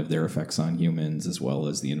 kind of their effects on humans, as well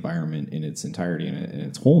as the environment in its entirety and in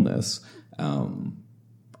its wholeness.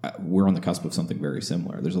 We're on the cusp of something very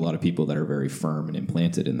similar. There's a lot of people that are very firm and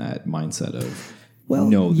implanted in that mindset of,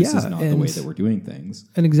 no, this is not the way that we're doing things.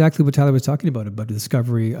 And exactly what Tyler was talking about the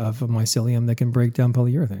discovery of a mycelium that can break down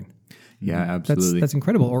polyurethane. Yeah, absolutely. That's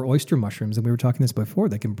incredible. Or oyster mushrooms, and we were talking this before,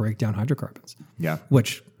 that can break down hydrocarbons. Yeah.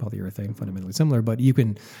 Which polyurethane fundamentally similar, but you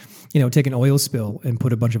can, take an oil spill and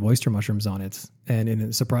put a bunch of oyster mushrooms on it, and in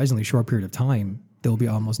a surprisingly short period of time, there will be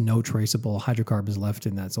almost no traceable hydrocarbons left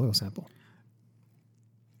in that soil sample.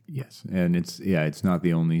 Yes, and it's not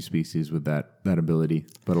the only species with that ability,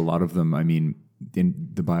 but a lot of them, I mean, in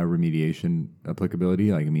the bioremediation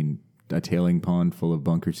applicability, like, I mean, a tailing pond full of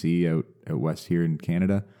Bunker C out west here in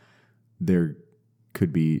Canada, there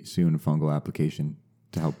could be soon a fungal application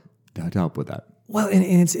to help with that. Well, and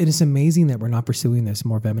it's amazing that we're not pursuing this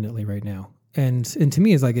more vehemently right now. And to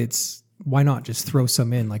me, it's why not just throw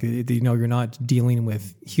some in? Like, you're not dealing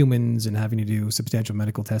with humans and having to do substantial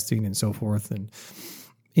medical testing and so forth. And,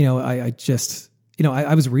 I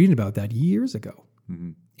was reading about that years ago.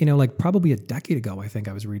 Mm-hmm. Like probably a decade ago, I think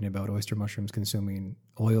I was reading about oyster mushrooms consuming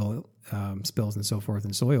oil spills and so forth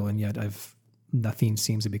in soil. And yet nothing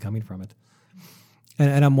seems to be coming from it.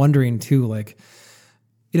 And I'm wondering too, like,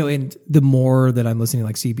 and the more that I'm listening,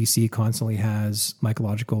 like CBC constantly has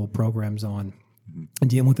mycological programs on and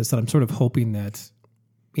dealing with this, that I'm sort of hoping that,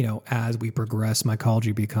 as we progress,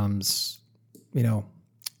 mycology becomes,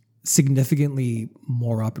 significantly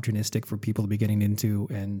more opportunistic for people to be getting into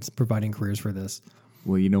and providing careers for this.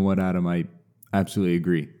 Well, you know what, Adam, I absolutely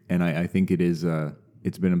agree. And I think it is,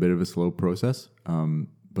 it's been a bit of a slow process.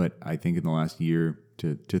 But I think in the last year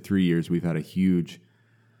to 3 years, we've had a huge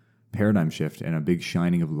paradigm shift and a big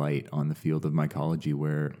shining of light on the field of mycology,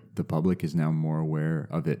 where the public is now more aware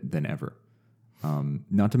of it than ever.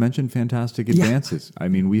 Not to mention fantastic advances. I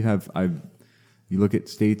mean, you look at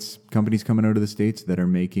companies coming out of the States that are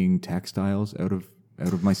making textiles out of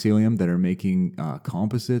mycelium, that are making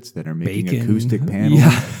composites, that are making bacon. Acoustic paneling,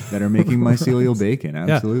 that are making mycelial bacon.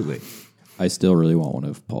 Absolutely. Yeah. I still really want one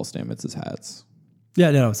of Paul Stamets' hats.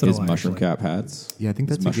 Yeah, no, so his mushroom cap hats. Yeah, I think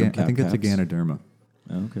that's a Ganoderma.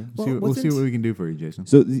 Oh, okay. We'll see what we can do for you, Jason.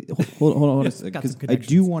 So hold on a second, because I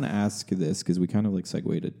do want to ask this, because we kind of like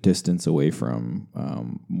segued a distance away from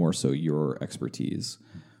more so your expertise.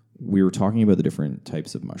 We were talking about the different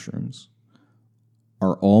types of mushrooms.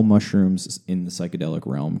 Are all mushrooms in the psychedelic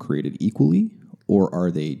realm created equally, or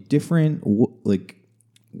are they different? Like,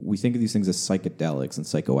 we think of these things as psychedelics and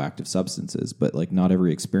psychoactive substances, but like not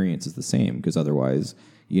every experience is the same, because otherwise,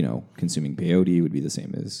 consuming peyote would be the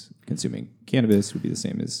same as consuming cannabis, would be the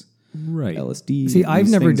same as LSD. See, I've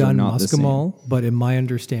never done muscimol, but in my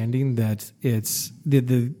understanding that it's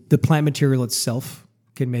the plant material itself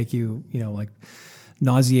can make you, like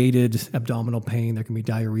nauseated, abdominal pain. There can be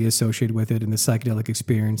diarrhea associated with it. In the psychedelic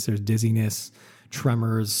experience, there's dizziness,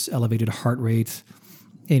 tremors, elevated heart rate,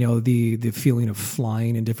 the feeling of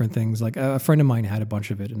flying and different things. Like a friend of mine had a bunch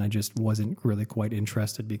of it, and I just wasn't really quite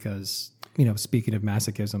interested because, speaking of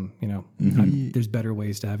masochism, there's better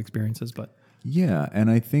ways to have experiences. But yeah, and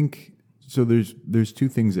I think so. There's two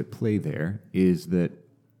things at play there. Is that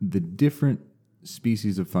the different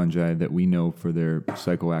species of fungi that we know for their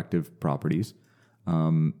psychoactive properties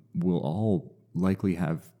will all likely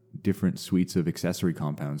have different suites of accessory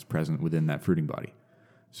compounds present within that fruiting body.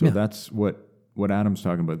 So that's what Adam's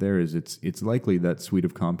talking about there. Is it's likely that suite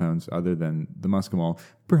of compounds, other than the muscimol,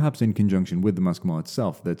 perhaps in conjunction with the muscimol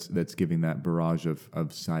itself, that's giving that barrage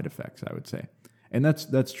of side effects, I would say. And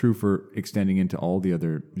that's true for extending into all the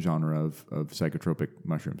other genre of psychotropic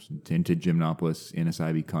mushrooms, into Gymnopolis,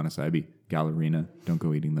 Inocybe, Conocybe, Galerina. Don't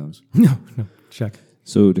go eating those. No, check.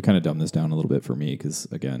 So to kind of dumb this down a little bit for me, because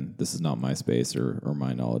again, this is not my space or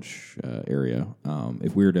my knowledge area.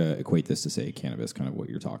 If we were to equate this to, say, cannabis, kind of what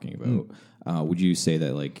you're talking about, would you say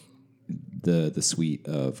that like the suite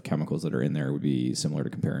of chemicals that are in there would be similar to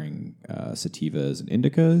comparing sativas and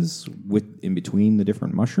indicas in between the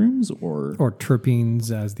different mushrooms, or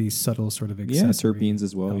terpenes as these subtle sort of accessory? Yeah, terpenes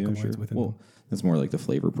as well. Yeah, sure. Well, that's more like the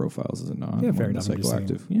flavor profiles, is it not? Yeah, fair enough.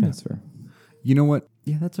 Psychoactive. Yeah, that's fair. You know what?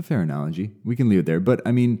 Yeah, that's a fair analogy. We can leave it there. But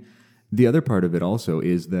I mean, the other part of it also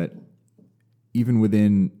is that even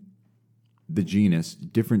within the genus,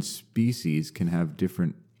 different species can have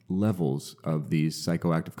different levels of these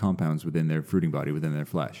psychoactive compounds within their fruiting body, within their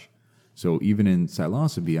flesh. So even in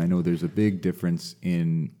psilocybe, I know there's a big difference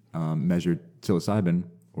in measured psilocybin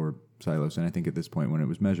or psilocin. I think at this point when it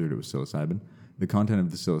was measured, it was psilocybin. The content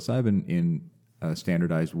of the psilocybin in a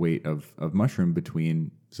standardized weight of mushroom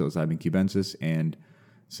between psilocybin cubensis and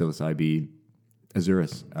psilocybe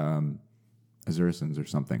azuricans or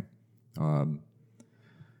something.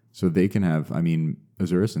 So they can have, I mean,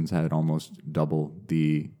 azuricans had almost double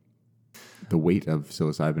the weight of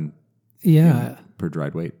psilocybin per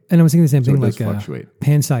dried weight. And I was thinking the same So thing, it does like fluctuate.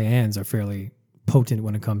 pancyans are fairly potent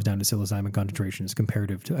when it comes down to psilocybin concentrations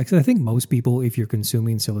comparative to, actually, I think most people, if you're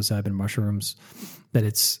consuming psilocybin mushrooms, that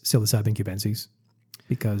it's psilocybin cubensis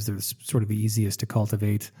because they're sort of the easiest to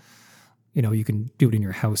cultivate. You know, you can do it in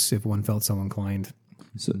your house if one felt so inclined.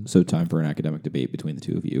 So time for an academic debate between the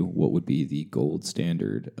two of you. What would be the gold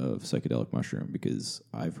standard of psychedelic mushroom? Because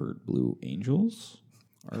I've heard Blue Angels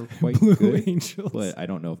are quite good, Angels. but I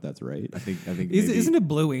don't know if that's right. I think maybe, Isn't a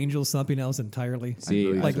Blue Angel something else entirely?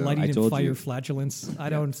 See, Like so. lighting I and told fire you. flatulence? I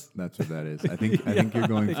don't. that's what that is. I think you're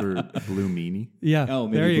going for Blue Meanie. Yeah. Oh,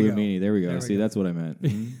 there maybe you Blue go. Meanie. There we go. There we See, go. that's what I meant.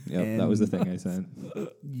 Yep, that was the thing I said.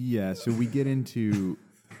 Yeah, so we get into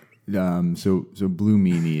so Blue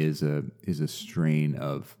Meanie is a strain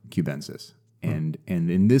of cubensis, and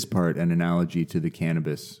in this part, an analogy to the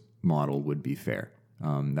cannabis model would be fair.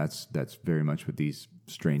 That's very much what these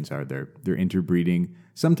strains are. They're interbreeding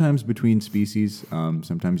sometimes between species.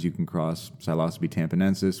 Sometimes you can cross Psilocybe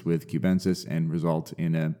tamponensis with cubensis and result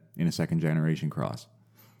in a second generation cross.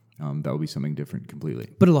 That will be something different completely.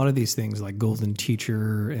 But a lot of these things like Golden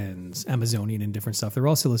Teacher and Amazonian and different stuff, they're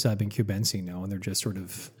all psilocybin cubensi now, and they're just sort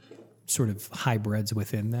of hybrids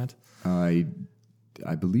within that. I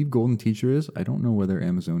believe Golden Teacher is. I don't know whether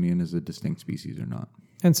Amazonian is a distinct species or not.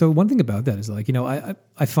 And so one thing about that is, like, you know,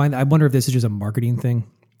 I wonder if this is just a marketing thing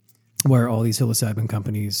where all these psilocybin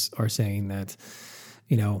companies are saying that,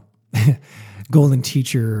 you know, Golden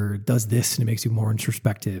Teacher does this and it makes you more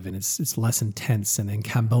introspective and it's less intense, and then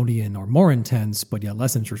Cambodian or more intense, but yet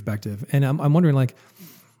less introspective. And I'm wondering, like,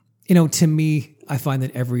 you know, to me, I find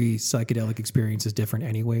that every psychedelic experience is different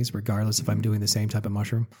anyways, regardless if I'm doing the same type of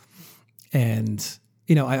mushroom. And,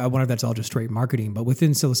 you know, I wonder if that's all just straight marketing, but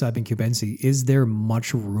within psilocybin cubensi, is there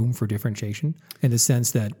much room for differentiation in the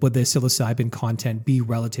sense that would the psilocybin content be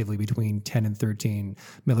relatively between 10 and 13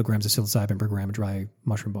 milligrams of psilocybin per gram of dry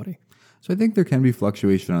mushroom body? So I think there can be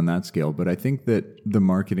fluctuation on that scale, but I think that the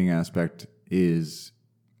marketing aspect is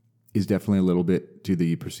definitely a little bit to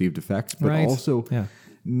the perceived effect, but Right. also Yeah.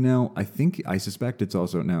 no, I suspect it's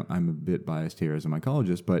also, now I'm a bit biased here as a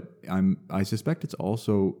mycologist, but I suspect it's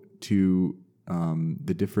also to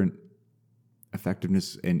the different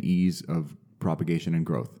effectiveness and ease of propagation and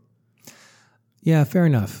growth. Yeah, fair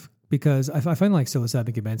enough. Because I find like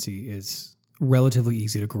psilocybin cubensi is relatively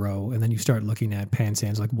easy to grow, and then you start looking at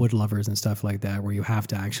pansands like wood lovers and stuff like that, where you have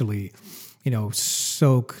to actually, you know,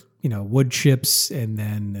 soak, you know, wood chips and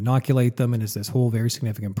then inoculate them, and it's this whole very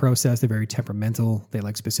significant process. They're very temperamental. They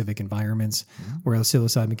like specific environments. Whereas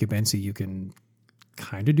psilocybin cubensi, you can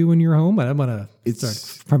kind of do in your home. I don't want to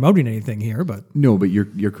start promoting anything here, but No, but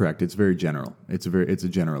you're correct. It's very general. It's a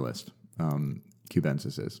generalist.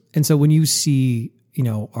 Cubensis is. and so when you see, you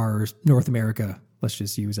know, our North America, let's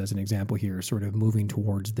just use as an example here, sort of moving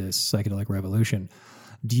towards this psychedelic revolution,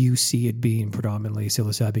 do you see it being predominantly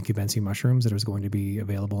psilocybin cubensi mushrooms that is going to be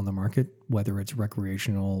available in the market, whether it's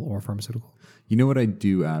recreational or pharmaceutical? You know what I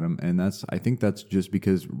do, Adam, and I think that's just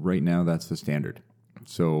because right now that's the standard.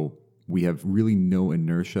 So we have really no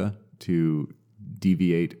inertia to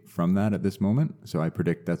deviate from that at this moment. So I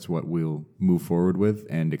predict that's what we'll move forward with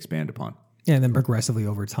and expand upon. Yeah, and then progressively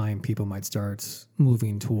over time, people might start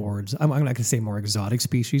moving towards, I'm not going to say more exotic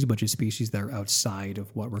species, but just species that are outside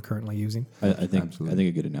of what we're currently using. I think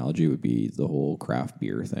a good analogy would be the whole craft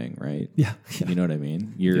beer thing, right? Yeah. You know what I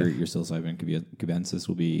mean? Your psilocybin cubensis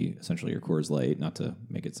will be essentially your Coors Light, not to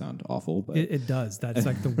make it sound awful, but It does. That's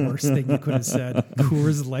like the worst thing you could have said.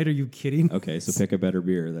 Coors Light, are you kidding? okay, so pick a better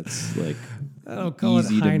beer that's like I'll call it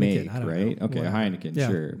easy to Heineken. make, I don't right? know. Okay, Whatever. Heineken, Yeah.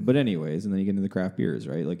 sure. But anyways, and then you get into the craft beers,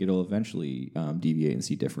 right? Like it'll eventually deviate and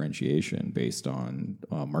see differentiation based on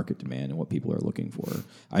market demand and what people are looking for.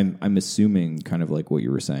 I'm assuming kind of like what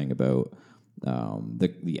you were saying about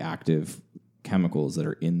the active chemicals that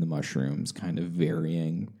are in the mushrooms kind of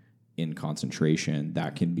varying in concentration,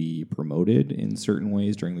 that can be promoted in certain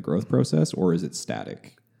ways during the growth process, or is it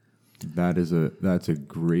static? That's a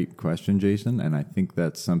great question, Jason, and I think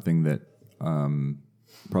that's something that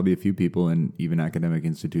probably a few people and even academic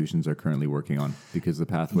institutions are currently working on, because the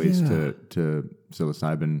pathways to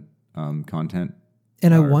psilocybin content.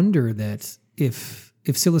 And I wonder that if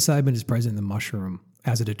psilocybin is present in the mushroom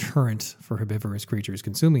as a deterrent for herbivorous creatures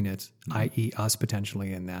consuming it, i.e. us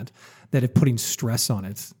potentially in that if putting stress on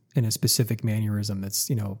it in a specific mannerism that's,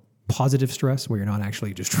 you know, positive stress where you're not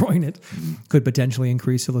actually destroying it could potentially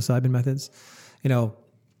increase psilocybin methods.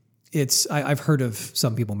 I've heard of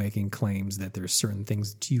some people making claims that there's certain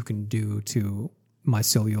things that you can do to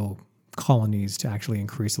mycelial colonies to actually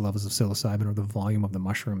increase the levels of psilocybin or the volume of the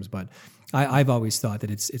mushrooms. But I've always thought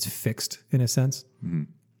that it's fixed in a sense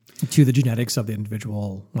to the genetics of the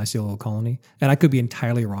individual mycelial colony. And I could be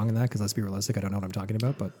entirely wrong in that because let's be realistic, I don't know what I'm talking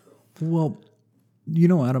about. But Well,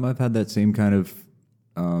 Adam, I've had that same kind of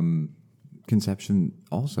conception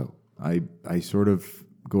also. I sort of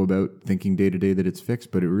go about thinking day to day that it's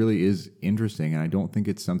fixed, but it really is interesting. And I don't think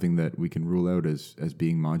it's something that we can rule out as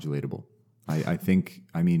being modulatable. I think,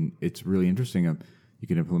 it's really interesting. You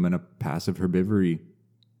can implement a passive herbivory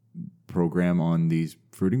program on these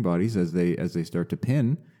fruiting bodies as they start to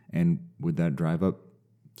pin. And would that drive up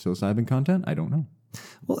psilocybin content? I don't know.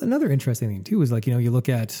 Well, another interesting thing too is you look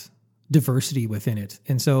at diversity within it.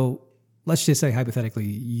 And so let's just say hypothetically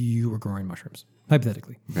you were growing mushrooms.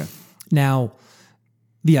 Hypothetically. Okay. Now,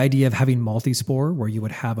 the idea of having multispore, where you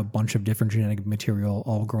would have a bunch of different genetic material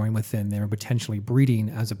all growing within there, potentially breeding,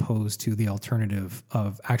 as opposed to the alternative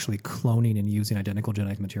of actually cloning and using identical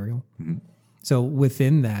genetic material. Mm-hmm. So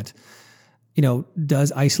within that,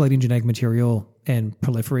 does isolating genetic material and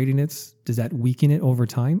proliferating it, does that weaken it over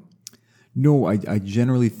time? No, I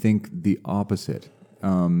generally think the opposite.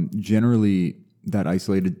 Generally, that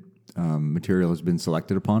isolated material has been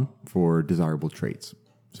selected upon for desirable traits.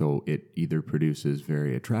 So it either produces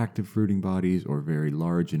very attractive fruiting bodies or very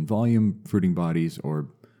large in volume fruiting bodies or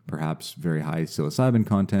perhaps very high psilocybin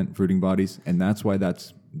content fruiting bodies. And that's why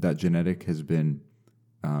that genetic has been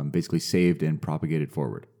basically saved and propagated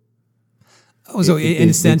forward. Oh, so in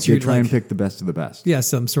a sense, you try and pick the best of the best. Yeah,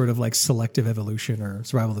 some sort of selective evolution or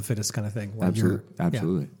survival of the fittest kind of thing.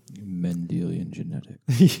 Absolutely. Yeah. Mendelian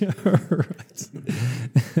genetics. Yeah,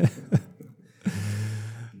 right.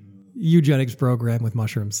 Eugenics program with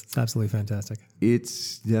mushrooms. It's absolutely fantastic.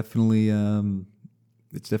 It's definitely a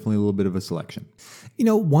little bit of a selection.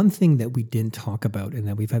 One thing that we didn't talk about and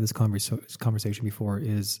that we've had this conversation before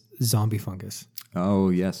is zombie fungus. Oh,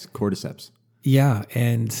 yes. Cordyceps. Yeah.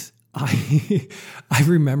 And I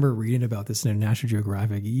remember reading about this in a National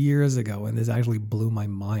Geographic years ago, and this actually blew my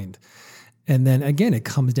mind. And then again, it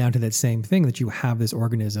comes down to that same thing that you have this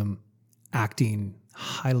organism acting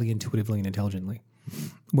highly intuitively and intelligently,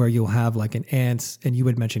 where you'll have an ant, and you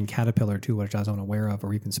had mentioned caterpillar too, which I was unaware of,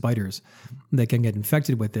 or even spiders that can get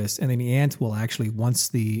infected with this. And then the ant will actually, once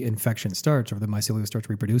the infection starts or the mycelium starts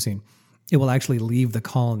reproducing, it will actually leave the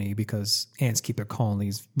colony, because ants keep their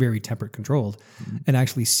colonies very temperate controlled, and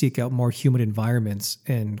actually seek out more humid environments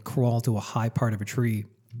and crawl to a high part of a tree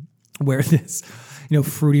where this,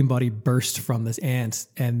 fruiting body bursts from this ant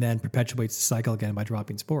and then perpetuates the cycle again by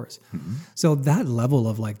dropping spores. Mm-hmm. So that level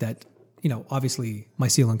of that, obviously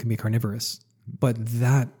mycelium can be carnivorous, but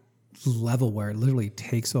that level where it literally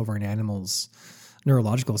takes over an animal's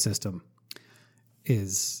neurological system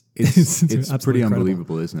it's pretty incredible.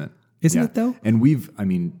 Unbelievable, isn't it? Isn't it though? And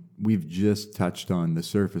we've just touched on the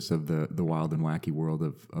surface of the wild and wacky world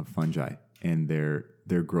of fungi and their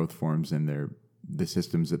growth forms and the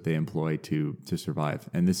systems that they employ to survive.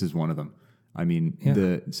 And this is one of them.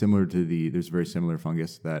 There's a very similar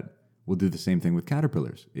fungus that will do the same thing with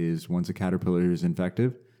caterpillars. Is once a caterpillar is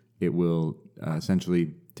infected, it will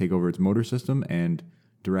essentially take over its motor system and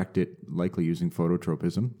direct it, likely using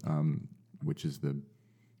phototropism, which is the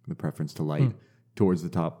preference to light, towards the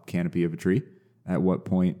top canopy of a tree, at what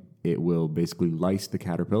point it will basically lyse the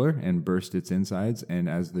caterpillar and burst its insides. And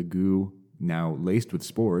as the goo, now laced with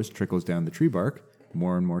spores, trickles down the tree bark,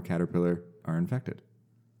 more and more caterpillar are infected.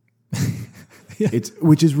 Yeah. It's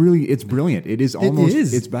brilliant.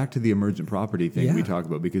 It's back to the emergent property thing we talk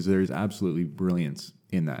about, because there's absolutely brilliance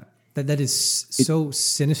in that. That is so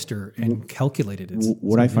sinister and calculated.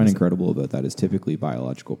 What I find incredible about that is typically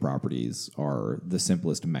biological properties are the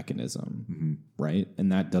simplest mechanism, right?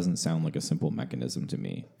 And that doesn't sound like a simple mechanism to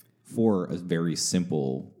me for a very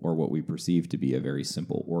simple, or what we perceive to be a very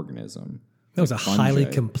simple organism. That was a highly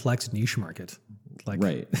complex niche market.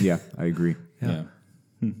 Right. Yeah, I agree. Yeah.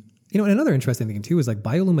 And another interesting thing too is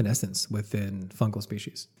bioluminescence within fungal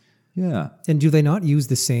species. Yeah. And do they not use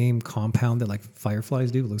the same compound that fireflies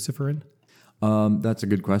do, luciferin? That's a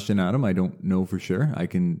good question, Adam. I don't know for sure. I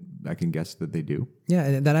can guess that they do. Yeah,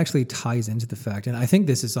 and that actually ties into the fact, and I think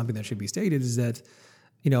this is something that should be stated, is that,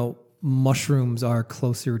 mushrooms are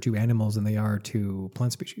closer to animals than they are to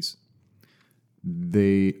plant species.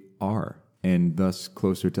 They are, and thus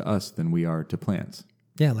closer to us than we are to plants.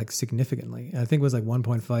 Yeah, significantly. I think it was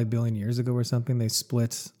 1.5 billion years ago or something. They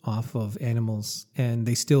split off of animals, and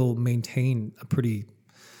they still maintain a pretty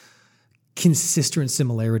consistent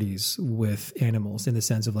similarities with animals in the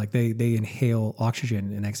sense of like they inhale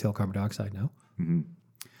oxygen and exhale carbon dioxide. No.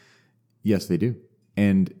 Yes, they do.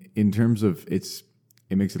 And in terms of it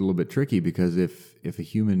makes it a little bit tricky because if a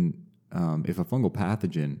human, if a fungal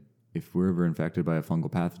pathogen, if we're ever infected by a fungal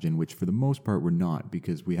pathogen, which for the most part we're not,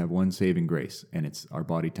 because we have one saving grace, and it's our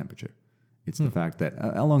body temperature. It's the fact that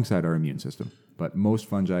alongside our immune system, but most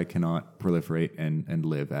fungi cannot proliferate and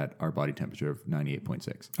live at our body temperature of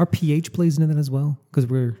 98.6. Our pH plays into that as well because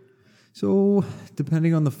we're. So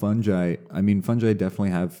depending on the fungi, I mean, fungi definitely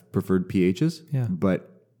have preferred pHs. Yeah. But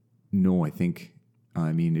no,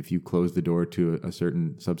 I mean, if you close the door to a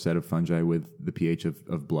certain subset of fungi with the pH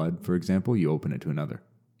of blood, for example, you open it to another.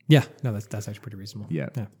 Yeah, no, that's actually pretty reasonable. Yeah.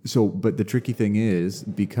 So, but the tricky thing is,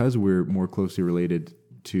 because we're more closely related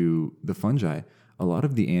to the fungi, a lot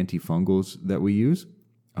of the antifungals that we use,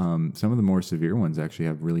 some of the more severe ones actually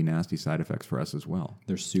have really nasty side effects for us as well.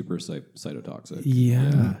 They're super cytotoxic.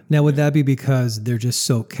 Yeah. Now, would that be because they're just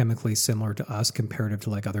so chemically similar to us comparative to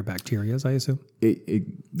like other bacterias, I assume?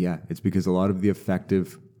 Yeah, it's because a lot of the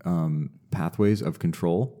effective pathways of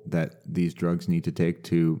control that these drugs need to take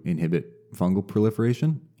to inhibit fungal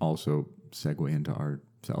proliferation also segue into our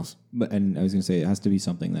cells. And I was going to say, it has to be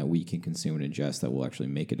something that we can consume and ingest that will actually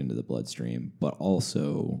make it into the bloodstream. But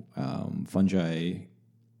also, fungi,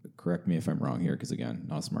 correct me if I'm wrong here, because again,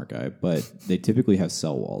 not a smart guy, but they typically have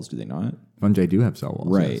cell walls, do they not? Fungi do have cell walls.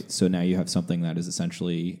 Right. Yes. So now you have something that is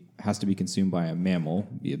essentially has to be consumed by a mammal,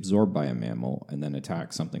 be absorbed by a mammal, and then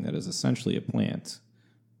attack something that is essentially a plant,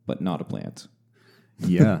 but not a plant.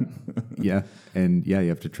 Yeah. Yeah. And yeah, you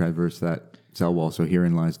have to traverse that cell wall. So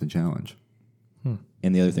herein lies the challenge.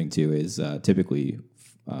 And the other thing, too, is typically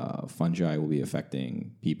fungi will be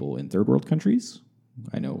affecting people in third world countries.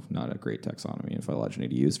 I know not a great taxonomy and phylogeny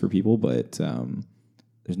to use for people, but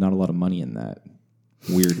there's not a lot of money in that,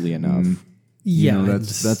 weirdly enough. Yeah,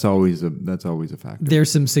 that's always a factor.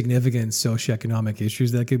 There's some significant socioeconomic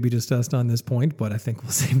issues that could be discussed on this point, but I think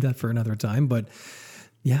we'll save that for another time. But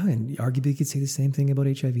yeah, and arguably you could say the same thing about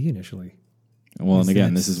HIV initially. Well, and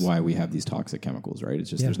again, this is why we have these toxic chemicals, right? It's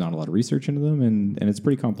just there's not a lot of research into them, and it's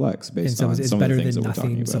pretty complex based on it's some better of the things than that we're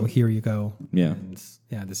talking nothing. about. So here you go. Yeah. And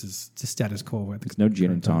yeah, this is just status quo. There's no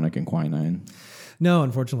gin and tonic and quinine. No,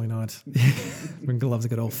 unfortunately not. We're gonna love a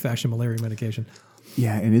good old fashioned malaria medication.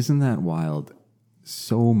 Yeah, and isn't that wild?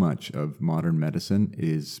 So much of modern medicine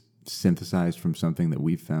is synthesized from something that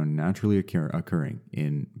we've found naturally occurring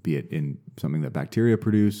in, be it in something that bacteria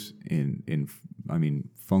produce, in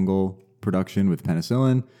fungal production with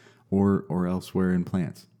penicillin, or elsewhere in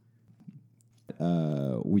plants.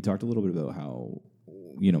 We talked a little bit about how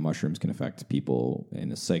mushrooms can affect people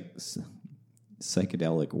in a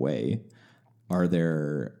psychedelic way. Are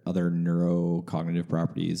there other neurocognitive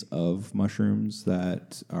properties of mushrooms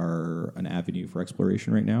that are an avenue for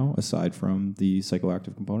exploration right now, aside from the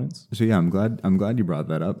psychoactive components? So yeah, I'm glad you brought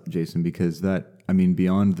that up, Jason, because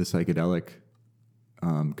beyond the psychedelic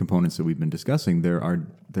components that we've been discussing, there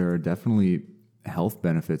are definitely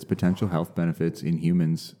potential health benefits in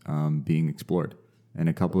humans being explored, and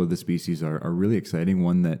a couple of the species are really exciting.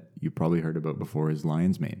 One that you probably heard about before is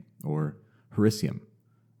lion's mane or Hericium.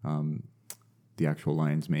 The actual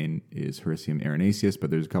lion's mane is Hericium erinaceus, but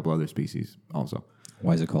there's a couple other species also.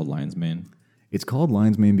 Why is it called lion's mane? It's called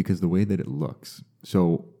lion's mane because the way that it looks.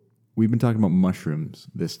 So we've been talking about mushrooms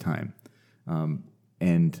this time,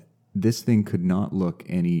 and this thing could not look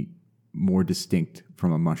any more distinct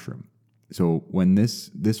from a mushroom. So when this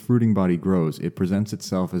fruiting body grows, it presents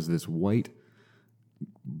itself as this white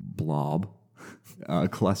blob,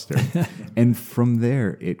 cluster, and from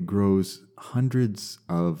there it grows hundreds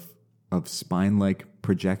of spine-like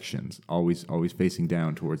projections, always facing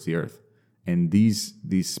down towards the earth. And these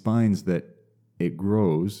spines that it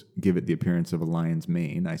grows give it the appearance of a lion's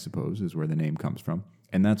mane, I suppose, is where the name comes from.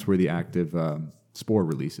 And that's where the active spore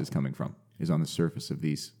release is coming from, is on the surface of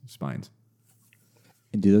these spines.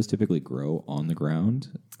 And do those typically grow on the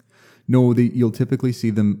ground? No, you'll typically see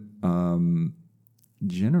them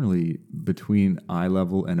generally between eye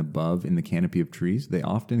level and above in the canopy of trees. They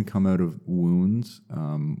often come out of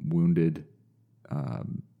wounded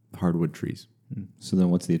hardwood trees. So then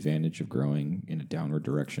what's the advantage of growing in a downward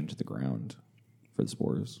direction to the ground for the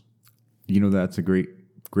spores? That's a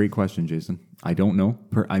great question, Jason. I don't know.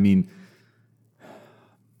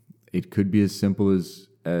 It could be as simple as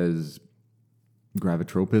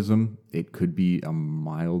gravitropism. It could be a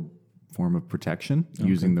mild form of protection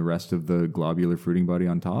using the rest of the globular fruiting body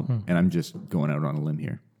on top. And I'm just going out on a limb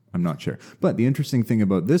here. I'm not sure. But the interesting thing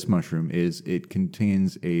about this mushroom is it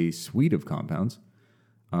contains a suite of compounds,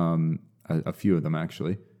 a few of them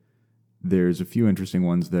actually, there's a few interesting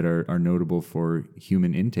ones that are notable for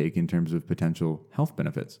human intake in terms of potential health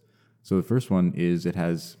benefits. So the first one is it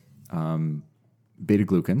has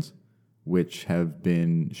beta-glucans, which have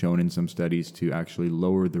been shown in some studies to actually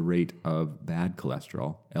lower the rate of bad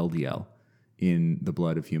cholesterol, LDL, in the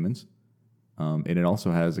blood of humans. And it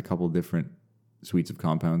also has a couple different suites of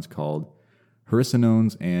compounds called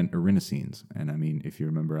hericenones and erinacines. And I mean, if you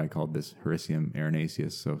remember, I called this Hericium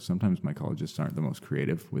erinaceus. So sometimes mycologists aren't the most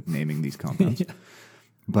creative with naming these compounds. Yeah.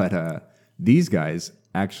 But these guys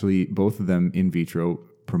actually, both of them in vitro,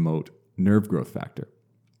 promote nerve growth factor,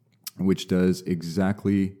 which does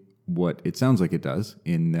exactly what it sounds like it does,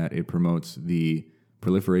 in that it promotes the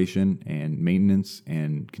proliferation and maintenance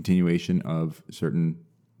and continuation of certain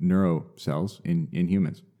neuro cells in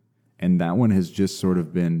humans. And that one has just sort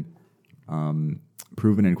of been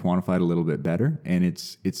proven and quantified a little bit better. And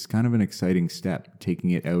it's kind of an exciting step,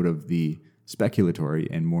 taking it out of the speculatory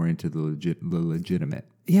and more into the legitimate.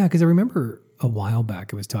 Yeah, because I remember a while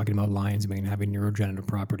back it was talking about lion's mane having neurogenerative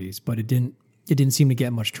properties, but it didn't seem to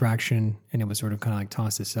get much traction, and it was sort of kind of like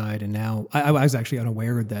tossed aside. And now I was actually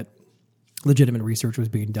unaware that legitimate research was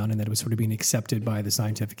being done and that it was sort of being accepted by the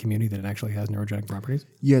scientific community that it actually has neurogenic properties.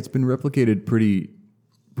 Yeah, it's been replicated pretty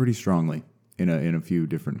strongly in a few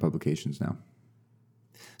different publications now.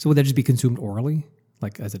 So would that just be consumed orally,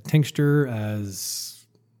 like as a tincture, as,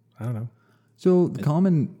 I don't know? So the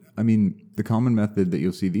common method that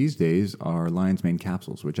you'll see these days are lion's mane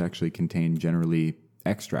capsules, which actually contain generally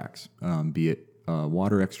extracts, be it a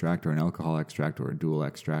water extract or an alcohol extract or a dual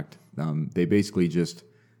extract. They basically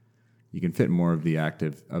you can fit more of the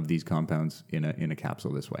active of these compounds in a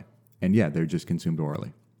capsule this way. And yeah, they're just consumed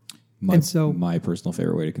orally. My personal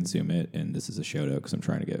favorite way to consume it, and this is a shout out because I'm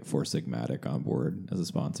trying to get Four Sigmatic on board as a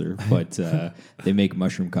sponsor, but they make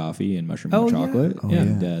mushroom coffee and mushroom chocolate,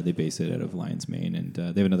 and they base it out of lion's mane. And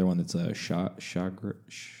they have another one that's a chaga.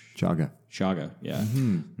 Chaga, yeah.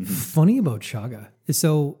 Mm-hmm. Funny about chaga is,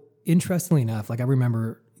 so interestingly enough, like I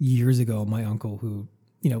remember years ago, my uncle who,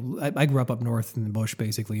 I grew up north in the bush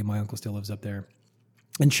basically, and my uncle still lives up there.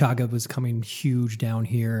 And chaga was coming huge down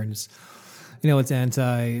here, and it's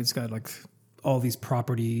got like all these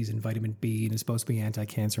properties and vitamin B, and it's supposed to be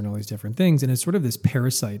anti-cancer and all these different things. And it's sort of this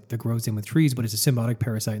parasite that grows in with trees, but it's a symbiotic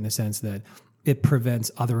parasite in the sense that it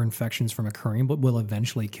prevents other infections from occurring, but will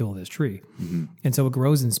eventually kill this tree. Mm-hmm. And so it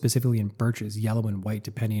grows specifically in birches, yellow and white,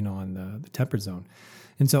 depending on the temperate zone.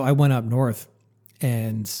 And so I went up north,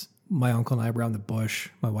 and my uncle and I were out in the bush.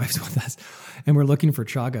 My wife's with us, and we're looking for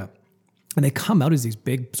chaga. And they come out as these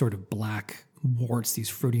big sort of black warts, these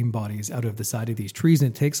fruiting bodies out of the side of these trees.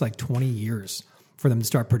 And it takes like 20 years for them to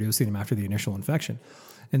start producing them after the initial infection.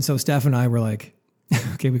 And so Steph and I were like,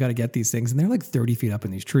 okay, we got to get these things. And they're like 30 feet up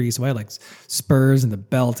in these trees. So I had like spurs and the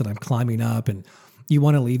belt, and I'm climbing up, and you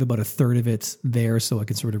want to leave about a third of it there so it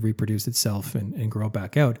can sort of reproduce itself and grow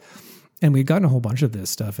back out. And we'd gotten a whole bunch of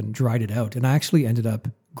this stuff and dried it out. And I actually ended up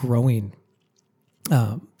growing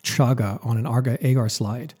chaga on an agar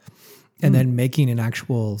slide, and then making an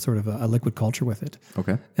actual sort of a liquid culture with it.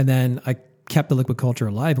 Okay. And then I kept the liquid culture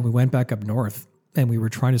alive, and we went back up north, and we were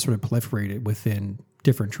trying to sort of proliferate it within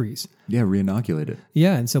different trees. Yeah, re-inoculate it.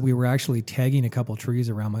 Yeah, and so we were actually tagging a couple trees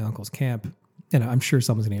around my uncle's camp. And I'm sure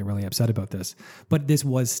someone's going to get really upset about this, but this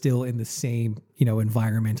was still in the same,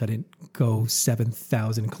 environment. I didn't go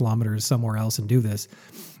 7,000 kilometers somewhere else and do this.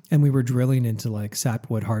 And we were drilling into like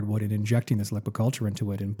sapwood, hardwood, and injecting this lipoculture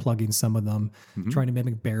into it and plugging some of them, trying to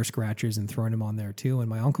mimic bear scratches and throwing them on there too. And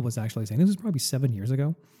my uncle was actually saying, this was probably 7 years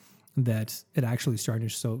ago, that it actually started to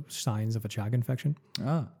show signs of a chaga infection.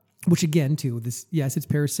 Which again, too, this, yes, it's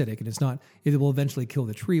parasitic, and it will eventually kill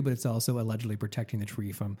the tree, but it's also allegedly protecting the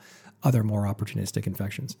tree from other more opportunistic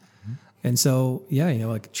infections. Mm-hmm. And so,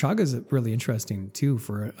 like chaga is really interesting too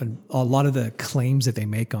for a lot of the claims that they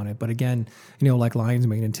make on it. But again, like lion's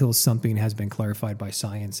mane, until something has been clarified by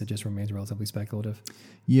science, it just remains relatively speculative.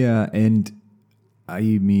 Yeah, and I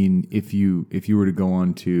mean, if you were to go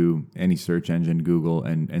on to any search engine, Google,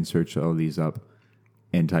 and search all these up,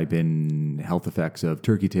 and type in health effects of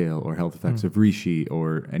turkey tail or health effects of reishi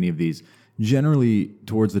or any of these, generally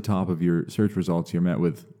towards the top of your search results, you're met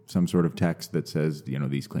with some sort of text that says,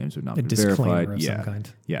 these claims have not been verified. Of some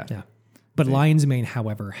kind. Yeah. But lion's mane,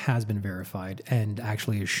 however, has been verified and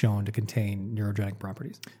actually is shown to contain neurogenic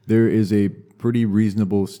properties. There is a pretty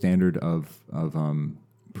reasonable standard of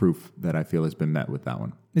proof that I feel has been met with that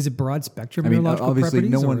one. Is it broad spectrum neurological obviously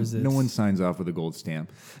properties? No one signs off with a gold stamp.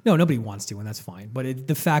 No, nobody wants to, and that's fine. But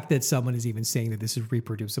the fact that someone is even saying that this is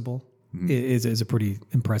reproducible is a pretty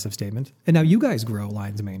impressive statement. And now you guys grow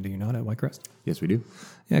lion's mane, do you not, at Whitecrest? Yes, we do.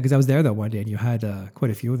 Yeah, because I was there that one day and you had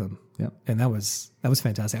quite a few of them. Yeah. And that was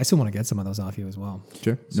fantastic. I still want to get some of those off you as well.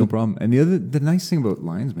 Sure, no problem. And the nice thing about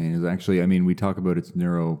lion's mane is actually, I mean, we talk about its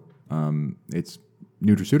its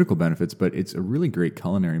nutraceutical benefits, but it's a really great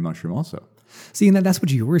culinary mushroom also. See, and that's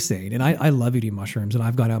what you were saying. And I love eating mushrooms, and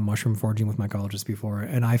I've gone out mushroom foraging with mycologist before,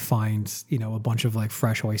 and I find, a bunch of like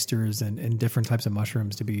fresh oysters and different types of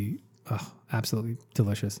mushrooms to be absolutely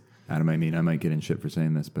delicious. Adam, I might get in shit for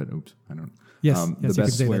saying this, but oops, I don't. Yes, the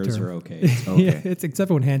best swears are okay. Yeah, it's except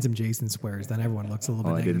for when Handsome Jason swears, then everyone looks a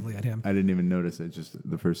little bit negatively at him. I didn't even notice it; just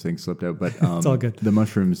the first thing slipped out. But it's all good. The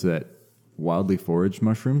mushrooms that wildly foraged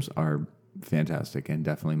mushrooms are fantastic and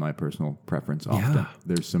definitely my personal preference. Often, Yeah.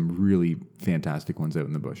 There's some really fantastic ones out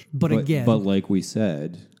in the bush. But again, like we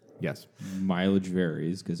said, Yes, mileage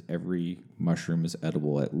varies because every mushroom is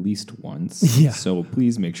edible at least once. Yeah. So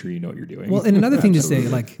please make sure you know what you're doing. well, and another thing to say,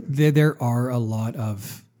 like there are a lot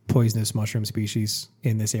of poisonous mushroom species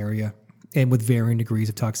in this area, and with varying degrees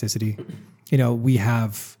of toxicity. We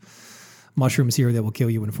have mushrooms here that will kill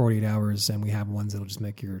you in 48 hours, and we have ones that will just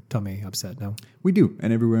make your tummy upset. No, we do,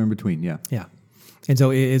 and everywhere in between. Yeah. yeah. And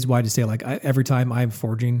so it is wide to say, like, every time I'm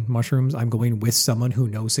foraging mushrooms, I'm going with someone who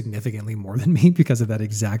knows significantly more than me because of that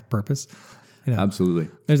exact purpose. Absolutely.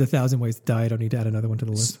 There's 1,000 ways to die. I don't need to add another one to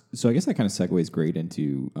the list. So I guess that kind of segues great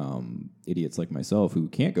into idiots like myself who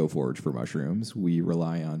can't go forage for mushrooms. We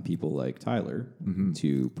rely on people like Tyler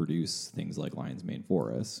to produce things like lion's mane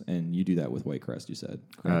for us. And you do that with Whitecrest, you said,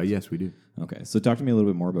 correct? Yes, we do. Okay. So talk to me a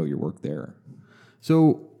little bit more about your work there.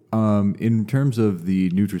 So, in terms of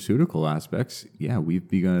the nutraceutical aspects, yeah, we've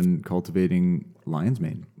begun cultivating lion's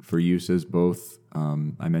mane for use as both,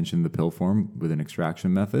 I mentioned the pill form with an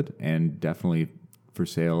extraction method, and definitely for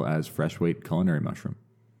sale as fresh weight culinary mushroom.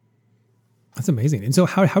 That's amazing. And so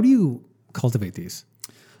how do you cultivate these?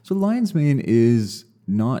 So lion's mane is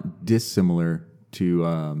not dissimilar to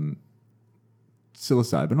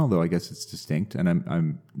psilocybin, although I guess it's distinct, and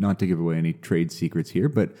I'm not to give away any trade secrets here,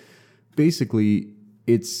 but basically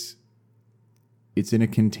it's in a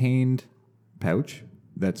contained pouch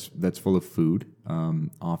that's full of food,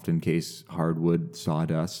 often case hardwood,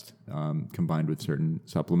 sawdust, combined with certain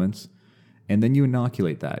supplements. And then you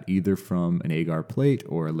inoculate that either from an agar plate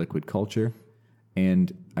or a liquid culture.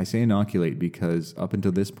 And I say inoculate because up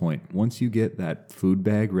until this point, once you get that food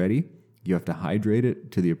bag ready, you have to hydrate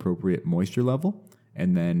it to the appropriate moisture level,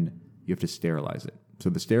 and then you have to sterilize it. So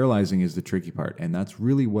the sterilizing is the tricky part, and that's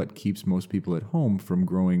really what keeps most people at home from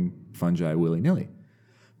growing fungi willy-nilly.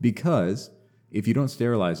 Because if you don't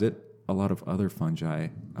sterilize it, a lot of other fungi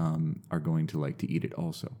are going to like to eat it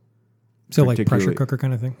also. So like pressure cooker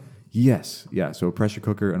kind of thing? Yes, yeah. So a pressure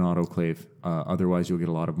cooker and autoclave. Otherwise, you'll get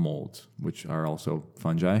a lot of molds, which are also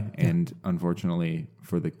fungi. Yeah. And unfortunately,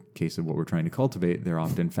 for the case of what we're trying to cultivate, they're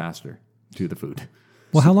often faster to the food.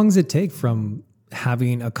 Well, how long does it take from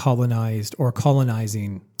having a colonized or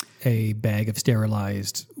colonizing a bag of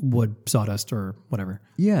sterilized wood, sawdust, or whatever?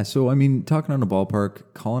 Yeah, so I mean, talking on a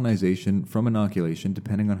ballpark, colonization from inoculation,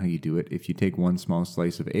 depending on how you do it, if you take one small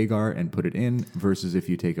slice of agar and put it in versus if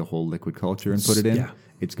you take a whole liquid culture and put it in,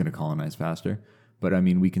 it's going to colonize faster. But I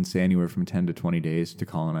mean, we can say anywhere from 10 to 20 days to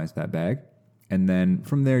colonize that bag. And then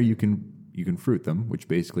from there, you can fruit them, which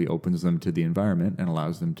basically opens them to the environment and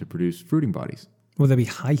allows them to produce fruiting bodies. Will that be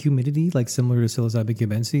high humidity, like similar to psilocybin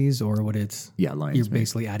cubensis, or would it? Yeah, lion's you're mane.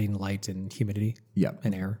 Basically adding light and humidity,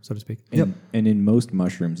 and air, so to speak. And in most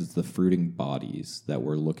mushrooms, it's the fruiting bodies that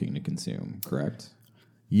we're looking to consume, correct?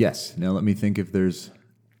 Yes. Now let me think if there's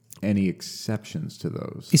any exceptions to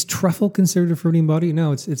those. Is truffle considered a fruiting body?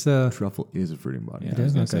 No, it's a Truffle is a fruiting body. Yeah, I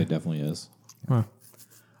was going to say it definitely is. Huh.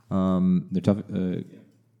 They're tough.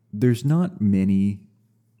 There's not many.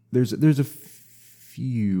 There's a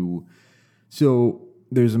few. So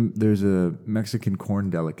there's a Mexican corn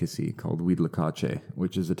delicacy called huitlacoche,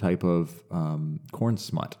 which is a type of corn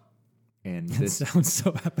smut. And this sounds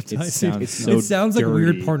so appetizing. It sounds like dirty.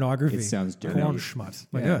 weird pornography. It sounds dirty. Corn schmut.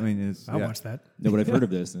 Like, I mean, I'll watch that. No, but I've heard of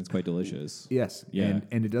this, and it's quite delicious. Yes. Yeah.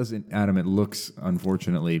 And it doesn't, Adam, it looks,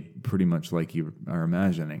 unfortunately, pretty much like you are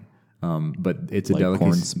imagining. But it's a Like corn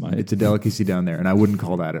delicacy. smut. It's a delicacy down there, and I wouldn't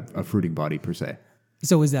call that a fruiting body per se.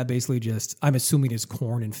 So is that basically just, I'm assuming it's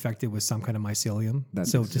corn infected with some kind of mycelium? That's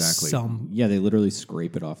so exactly. just some. Yeah, they literally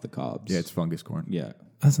scrape it off the cobs. Yeah, it's fungus corn. Yeah.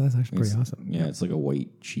 That's actually pretty awesome. Yeah, it's like a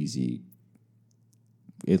white, cheesy.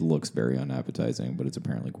 It looks very unappetizing, but it's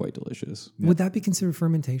apparently quite delicious. Would that be considered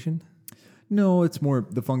fermentation? No, it's more,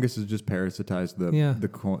 the fungus is just parasitized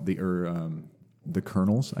the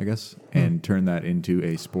kernels, I guess, and turn that into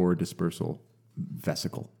a spore dispersal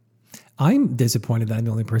vesicle. I'm disappointed that I'm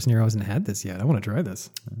the only person here who hasn't had this yet. I want to try this.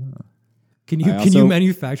 Can you I can you also-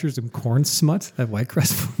 manufacture some corn smut at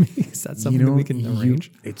Whitecrest for me? Is that something that we can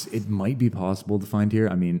arrange? It might be possible to find here.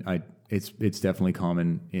 I mean, it's definitely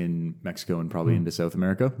common in Mexico and probably into South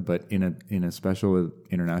America, but in a special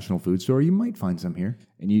international food store, you might find some here.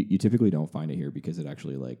 And you typically don't find it here because it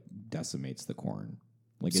actually like decimates the corn.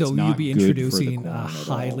 Like So it's not you'd be good for the introducing corn a at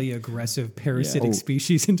highly all. aggressive parasitic Oh.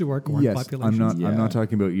 species into our corn Yes, population. I'm Yeah. not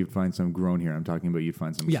talking about you'd find some grown here. I'm talking about you'd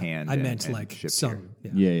find some Yeah, canned. I and- meant and like shipped some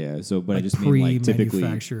Yeah. So, but I like just mean like typically.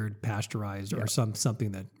 pre-manufactured, pasteurized, or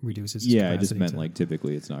something that reduces. its Yeah, I just capacity meant to- like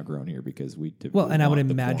typically it's not grown here because we typically. Well, and I would want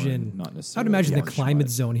the corn, imagine, not I would necessarily imagine the corn climate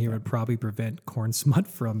smut. zone here would probably prevent corn smut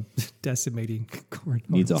from decimating corn.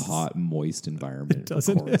 Needs a hosts. hot, moist environment. for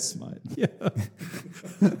doesn't corn it? smut. Yeah.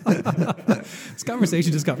 This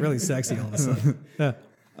conversation just got really sexy all of a sudden. Yeah.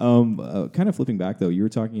 Kind of flipping back though, you were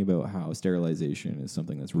talking about how sterilization is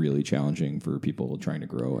something that's really challenging for people trying to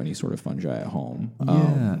grow any sort of fungi at home.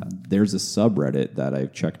 There's a subreddit that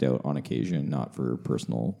I've checked out on occasion, not for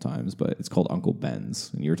personal times, but it's called Uncle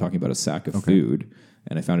Ben's. And you were talking about a sack of food,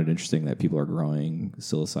 and I found it interesting that people are growing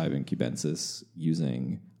psilocybin cubensis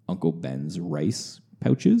using Uncle Ben's rice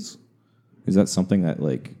pouches. Is that something that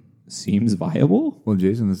like seems viable? Well,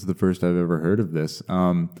 Jason, this is the first I've ever heard of this.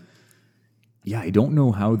 Yeah, I don't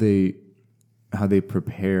know how they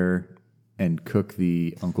prepare and cook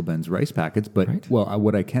the Uncle Ben's rice packets, but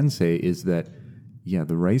what I can say is that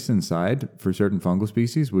the rice inside for certain fungal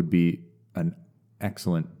species would be an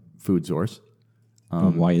excellent food source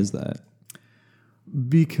Why is that?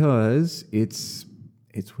 because it's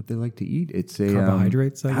what they like to eat. It's a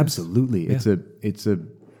Carbohydrates, I guess? absolutely. Yeah. It's a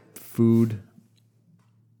food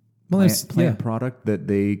Well, plant product that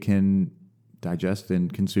they can digest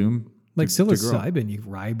and consume. like to grow. psilocybin, you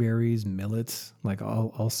rye berries, millets, like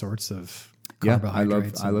all sorts of Yeah,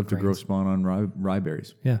 carbohydrates. I and love to grow grains. spawn on rye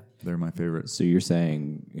berries. Yeah. They're my favorite. So you're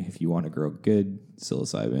saying if you want to grow good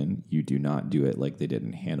psilocybin, you do not do it like they did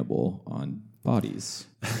in Hannibal on bodies.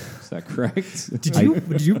 Is that correct? Did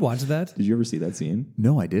you watch that? Did you ever see that scene?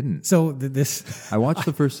 No, I didn't. So this. I watched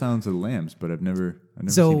the first Silence of the Lambs, but I've never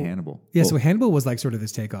So seen Hannibal. Yeah, so Hannibal was like sort of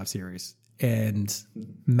this takeoff series, and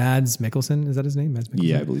Mads Mikkelsen, is that his name? Mads Mikkelsen?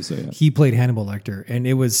 Yeah, I believe so. Yeah. He played Hannibal Lecter, and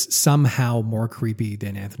it was somehow more creepy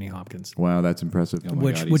than Anthony Hopkins, Wow, that's impressive. Oh my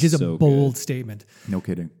which God, which he's is so a bold good. statement. No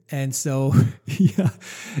kidding. And so, yeah,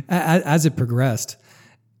 as it progressed,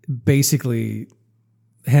 basically,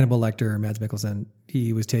 Hannibal Lecter, Mads Mikkelsen,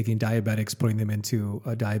 he was taking diabetics, putting them into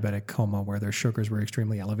a diabetic coma where their sugars were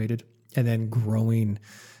extremely elevated, and then growing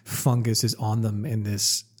funguses on them in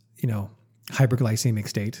this, hyperglycemic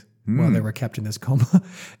state while they were kept in this coma.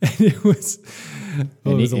 And it was,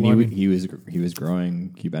 alarming. he was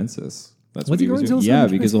growing cubensis. That's Was what he he was growing doing. psilocybin Yeah,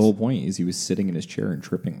 because the cubensis? whole point is he was sitting in his chair and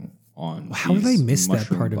tripping on. How did I these miss that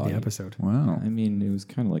mushroom part of the bodies. episode? Wow. I mean, it was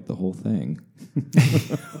kind of like the whole thing.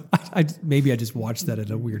 Maybe I just watched that at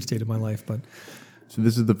a weird state of my life, but So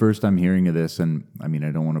this is the first I'm hearing of this, and I mean,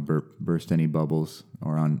 I don't want to burst any bubbles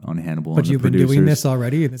or on Hannibal. but on you've the been doing producers. this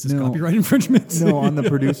already, and this is No. copyright infringement. No, on the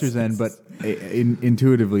producer's end, but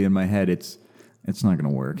intuitively in my head, it's not going to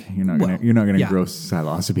work. You're not going to yeah. grow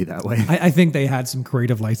psilocybin that way. I think they had some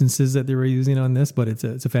creative licenses that they were using on this, but it's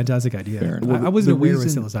a fantastic idea. Fair enough. I wasn't The aware of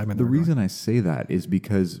reason- psilocybin. The reason I say that is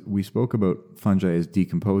because we spoke about fungi as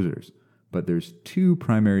decomposers, but there's two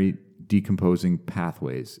primary decomposing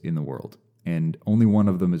pathways in the world, and only one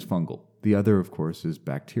of them is fungal. The other, of course, is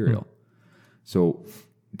bacterial. So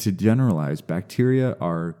to generalize, bacteria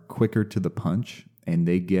are quicker to the punch, and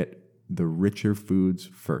they get the richer foods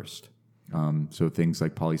first. So things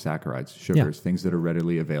like polysaccharides, sugars, things that are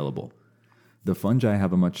readily available. The fungi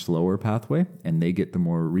have a much slower pathway, and they get the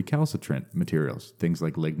more recalcitrant materials, things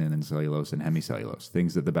like lignin and cellulose and hemicellulose,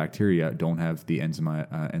 things that the bacteria don't have the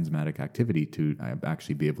enzymatic activity to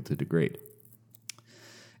actually be able to degrade.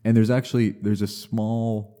 And there's a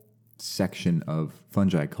small section of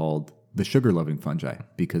fungi called the sugar-loving fungi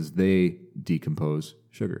because they decompose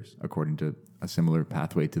sugars according to a similar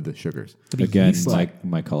pathway to the sugars. Again,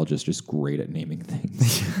 mycologist just great at naming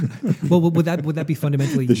things. Well, would that be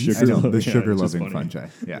fundamentally The yeast? I know, Sugar-loving, the yeah, sugar-loving it's just fungi.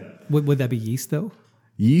 Yeah. Would that be yeast though?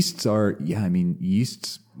 Yeasts are,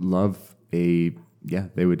 yeasts love they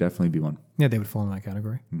would definitely be one. Yeah, they would fall in that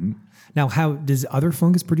category. Now, how does other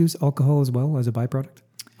fungus produce alcohol as well as a byproduct,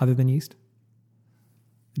 other than yeast?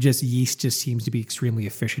 Yeast just seems to be extremely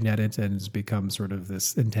efficient at it, and has become sort of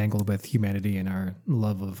this entangled with humanity and our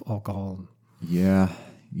love of alcohol. Yeah.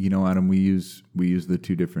 Adam, we use the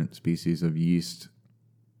two different species of yeast,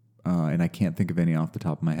 and I can't think of any off the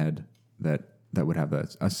top of my head that would have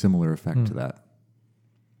a similar effect to that.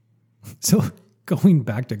 So going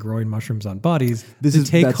back to growing mushrooms on bodies, the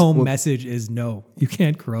take-home message is no. You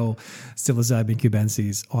can't grow psilocybin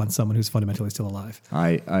cubensis on someone who's fundamentally still alive.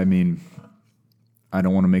 I mean, I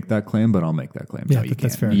don't want to make that claim, but I'll make that claim. Yeah, no,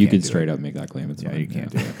 that's fair. You could straight up make that claim. It's fine. You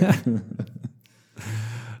can't do it.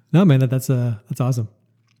 No, man, that's awesome.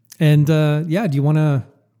 And do you want to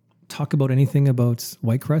talk about anything about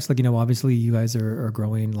Whitecrest? Like, obviously you guys are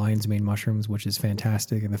growing lion's mane mushrooms, which is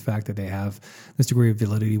fantastic. And the fact that they have this degree of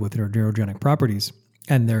validity with their neurogenic properties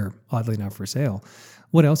and they're oddly enough for sale.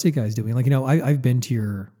 What else are you guys doing? Like, I've been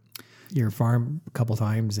to your farm a couple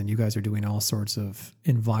times and you guys are doing all sorts of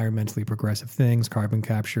environmentally progressive things, carbon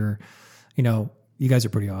capture. You guys are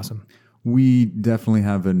pretty awesome. We definitely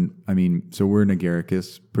have so we're an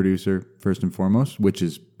agaricus producer first and foremost, which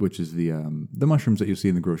is the mushrooms that you see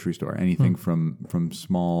in the grocery store. Anything from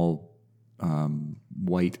small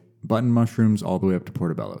white button mushrooms all the way up to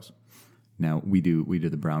portobellos. Now we do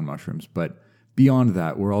the brown mushrooms, but beyond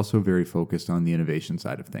that, we're also very focused on the innovation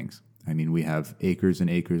side of things. I mean, we have acres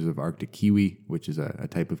and acres of Arctic kiwi, which is a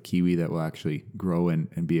type of kiwi that will actually grow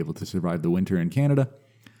and be able to survive the winter in Canada.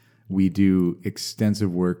 We do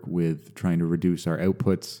extensive work with trying to reduce our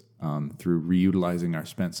outputs through reutilizing our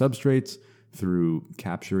spent substrates, through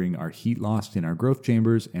capturing our heat lost in our growth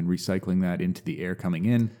chambers and recycling that into the air coming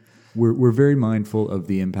in. We're very mindful of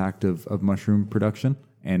the impact of mushroom production,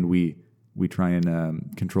 and we try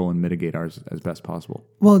and control and mitigate ours as best possible.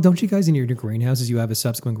 Well, don't you guys in your new greenhouses, you have a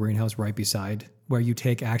subsequent greenhouse right beside where you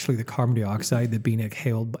take actually the carbon dioxide that being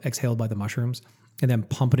exhaled by the mushrooms and then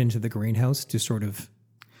pump it into the greenhouse to sort of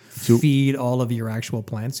feed all of your actual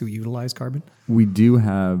plants who utilize carbon? We do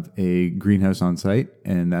have a greenhouse on site,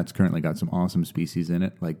 and that's currently got some awesome species in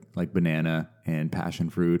it, like banana and passion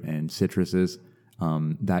fruit and citruses.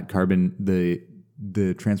 That carbon,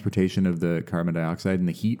 the transportation of the carbon dioxide and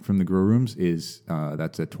the heat from the grow rooms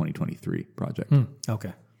that's a 2023 project.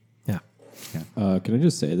 Okay. Yeah. Can I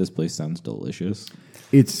just say this place sounds delicious?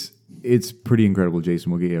 It's pretty incredible,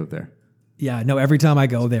 Jason. We'll get you out there. Yeah, no, every time I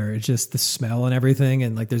go there, it's just the smell and everything.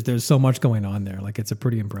 And like, there's so much going on there. Like, it's a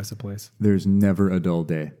pretty impressive place. There's never a dull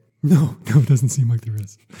day. No, it doesn't seem like there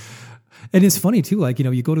is. And it's funny too. Like,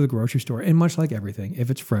 you go to the grocery store and much like everything, if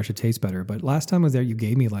it's fresh, it tastes better. But last time I was there, you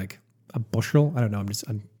gave me like a bushel. I don't know.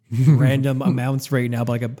 I'm random amounts right now,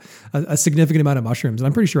 but like a significant amount of mushrooms. And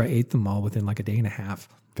I'm pretty sure I ate them all within like a day and a half.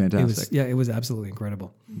 Fantastic. It was absolutely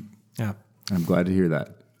incredible. Yeah. I'm glad to hear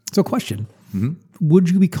that. So question, would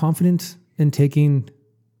you be confident in taking,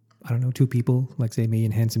 I don't know, two people, like say me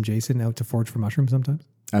and Handsome Jason, out to forage for mushrooms sometimes?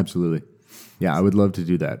 Absolutely. Yeah, I would love to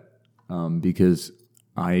do that because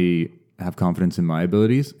I have confidence in my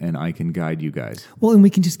abilities and I can guide you guys. Well, and we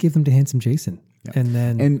can just give them to Handsome Jason. Yeah. And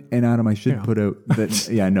then... And Adam, I should put out that...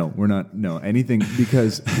 Yeah, no, we're not... No, anything...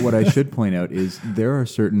 Because what I should point out is there are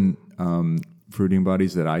certain fruiting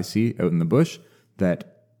bodies that I see out in the bush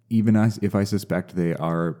that even if I suspect they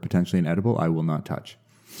are potentially inedible, I will not touch.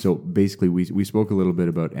 So basically, we spoke a little bit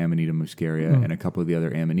about Amanita muscaria and a couple of the other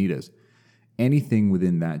Amanitas. Anything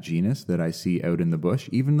within that genus that I see out in the bush,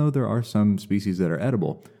 even though there are some species that are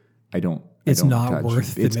edible, It's not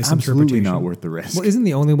worth the misinterpretation. It's absolutely not worth the risk. Well, isn't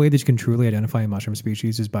the only way that you can truly identify a mushroom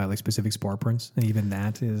species is by like specific spore prints? And even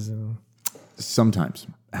that is... Sometimes.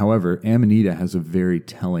 However, Amanita has a very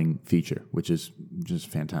telling feature, which is just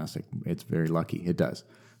fantastic. It's very lucky. It does.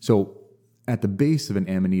 So at the base of an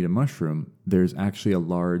Amanita mushroom, there's actually a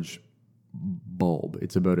large bulb.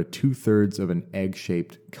 It's about a 2/3 of an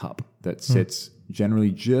egg-shaped cup that sits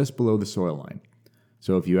generally just below the soil line.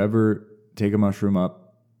 So if you ever take a mushroom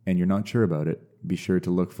up and you're not sure about it, be sure to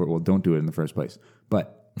look for, well, don't do it in the first place,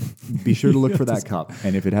 but be sure to look for that cup.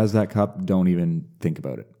 And if it has that cup, don't even think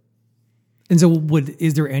about it. And so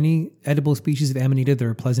is there any edible species of Amanita that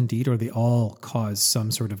are pleasant to eat, or they all cause some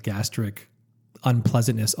sort of gastric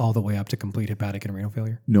unpleasantness all the way up to complete hepatic and renal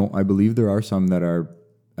failure? No, I believe there are some that are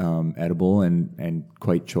edible and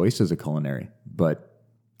quite choice as a culinary, but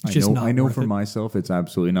I know for myself, it's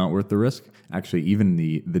absolutely not worth the risk. Actually, even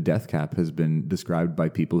the death cap has been described by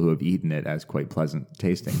people who have eaten it as quite pleasant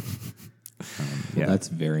tasting. Well, that's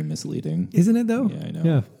very misleading. Isn't it though? Yeah, I know.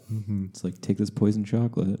 Yeah. Mm-hmm. It's like, take this poison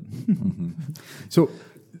chocolate. So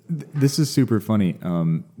this is super funny.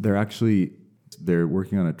 They're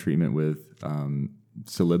working on a treatment with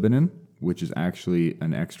silibinin, which is actually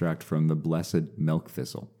an extract from the blessed milk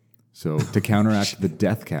thistle. So to counteract the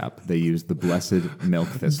death cap, they use the blessed milk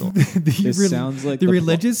thistle. Sounds like the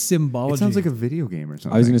religious symbology. It sounds like a video game or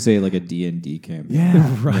something. I was going to say like a D&D camp.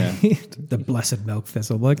 Yeah, right. Yeah. The blessed milk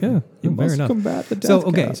thistle. Like, you fair must enough. combat the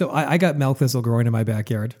death cap. So I got milk thistle growing in my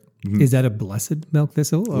backyard. Is that a blessed milk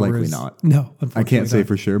thistle? Likely not. No, I unfortunately can't say not.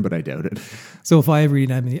 for sure, but I doubt it. So if I ever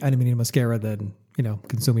eat Amanita muscaria, then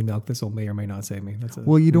consuming milk thistle may or may not save me. That's a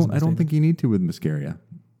Well, you don't. reasonable I don't statement. think you need to with muscaria.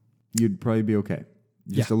 You'd probably be okay.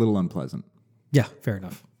 Just a little unpleasant. Yeah, fair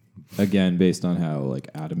enough. Again, based on how like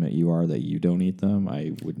adamant you are that you don't eat them,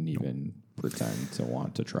 I wouldn't even pretend to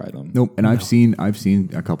want to try them. Nope. And I've seen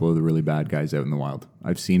a couple of the really bad guys out in the wild.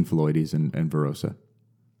 I've seen Phalloides and Verosa.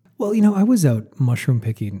 Well, I was out mushroom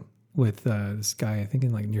picking with this guy, I think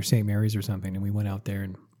in like near St. Mary's or something, and we went out there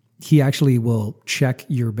and he actually will check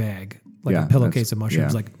your bag, like a pillowcase of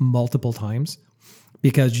mushrooms, like multiple times.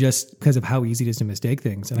 Because of how easy it is to mistake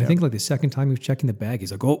things. And I think like the second time he was checking the bag,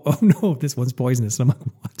 he's like, oh no, this one's poisonous. And I'm like,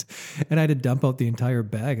 what? And I had to dump out the entire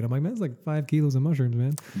bag. And I'm like, man, it's like 5 kilos of mushrooms,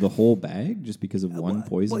 man. The whole bag just because of one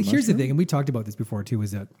poison Well, here's the thing, and we talked about this before too, is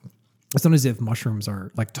that it's not as if mushrooms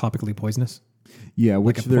are like topically poisonous. Yeah, Like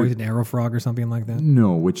which a they're poison arrow frog or something like that.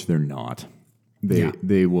 no, which they're not.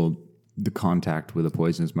 They will. The contact with a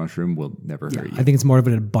poisonous mushroom will never hurt you. I think it's more of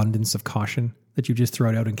an abundance of caution that you just throw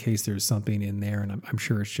it out in case there's something in there. And I'm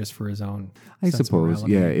sure it's just for his own. I sense of suppose,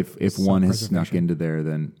 morality, yeah. If one has snuck self-preservation. into there,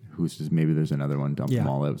 then who's just maybe there's another one, dump them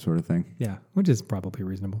all out, sort of thing. Yeah, which is probably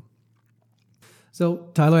reasonable. So,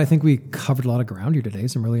 Tyler, I think we covered a lot of ground here today.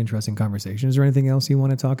 Some really interesting conversation. Is there anything else you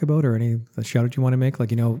want to talk about, or any shout out you want to make?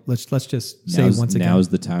 Like, let's just say once again. Now's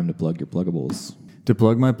the time to plug your pluggables. To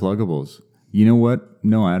plug my pluggables. You know what?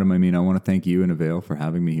 No, Adam. I mean, I want to thank you and Avail for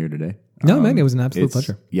having me here today. No, man, it was an absolute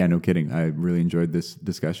pleasure. Yeah, no kidding. I really enjoyed this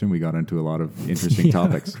discussion. We got into a lot of interesting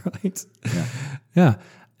topics. Right. Yeah. Yeah.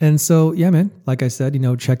 And so, yeah, man, like I said,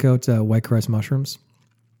 check out White Crest Mushrooms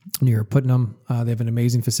near Putnam. They have an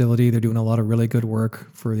amazing facility. They're doing a lot of really good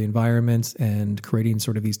work for the environment and creating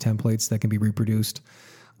sort of these templates that can be reproduced,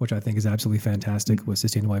 which I think is absolutely fantastic with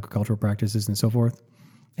sustainable agricultural practices and so forth.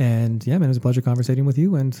 And yeah, man, it was a pleasure conversating with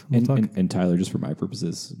you. And we'll talk. And Tyler, just for my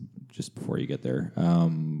purposes, just before you get there,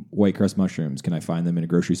 White Crest mushrooms, can I find them in a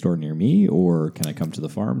grocery store near me, or can I come to the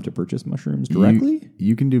farm to purchase mushrooms directly?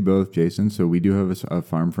 You can do both, Jason. So we do have a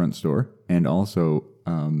farm front store, and also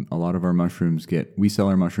a lot of our mushrooms we sell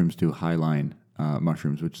our mushrooms to Highline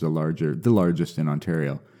Mushrooms, which is the largest in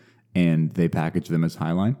Ontario, and they package them as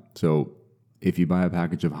Highline. So if you buy a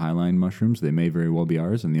package of Highline mushrooms, they may very well be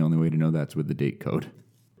ours, and the only way to know that's with the date code.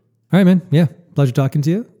 All right, man. Yeah. Pleasure talking to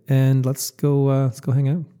you. And let's go hang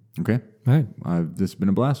out. Okay. All right. This has been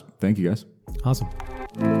a blast. Thank you, guys. Awesome.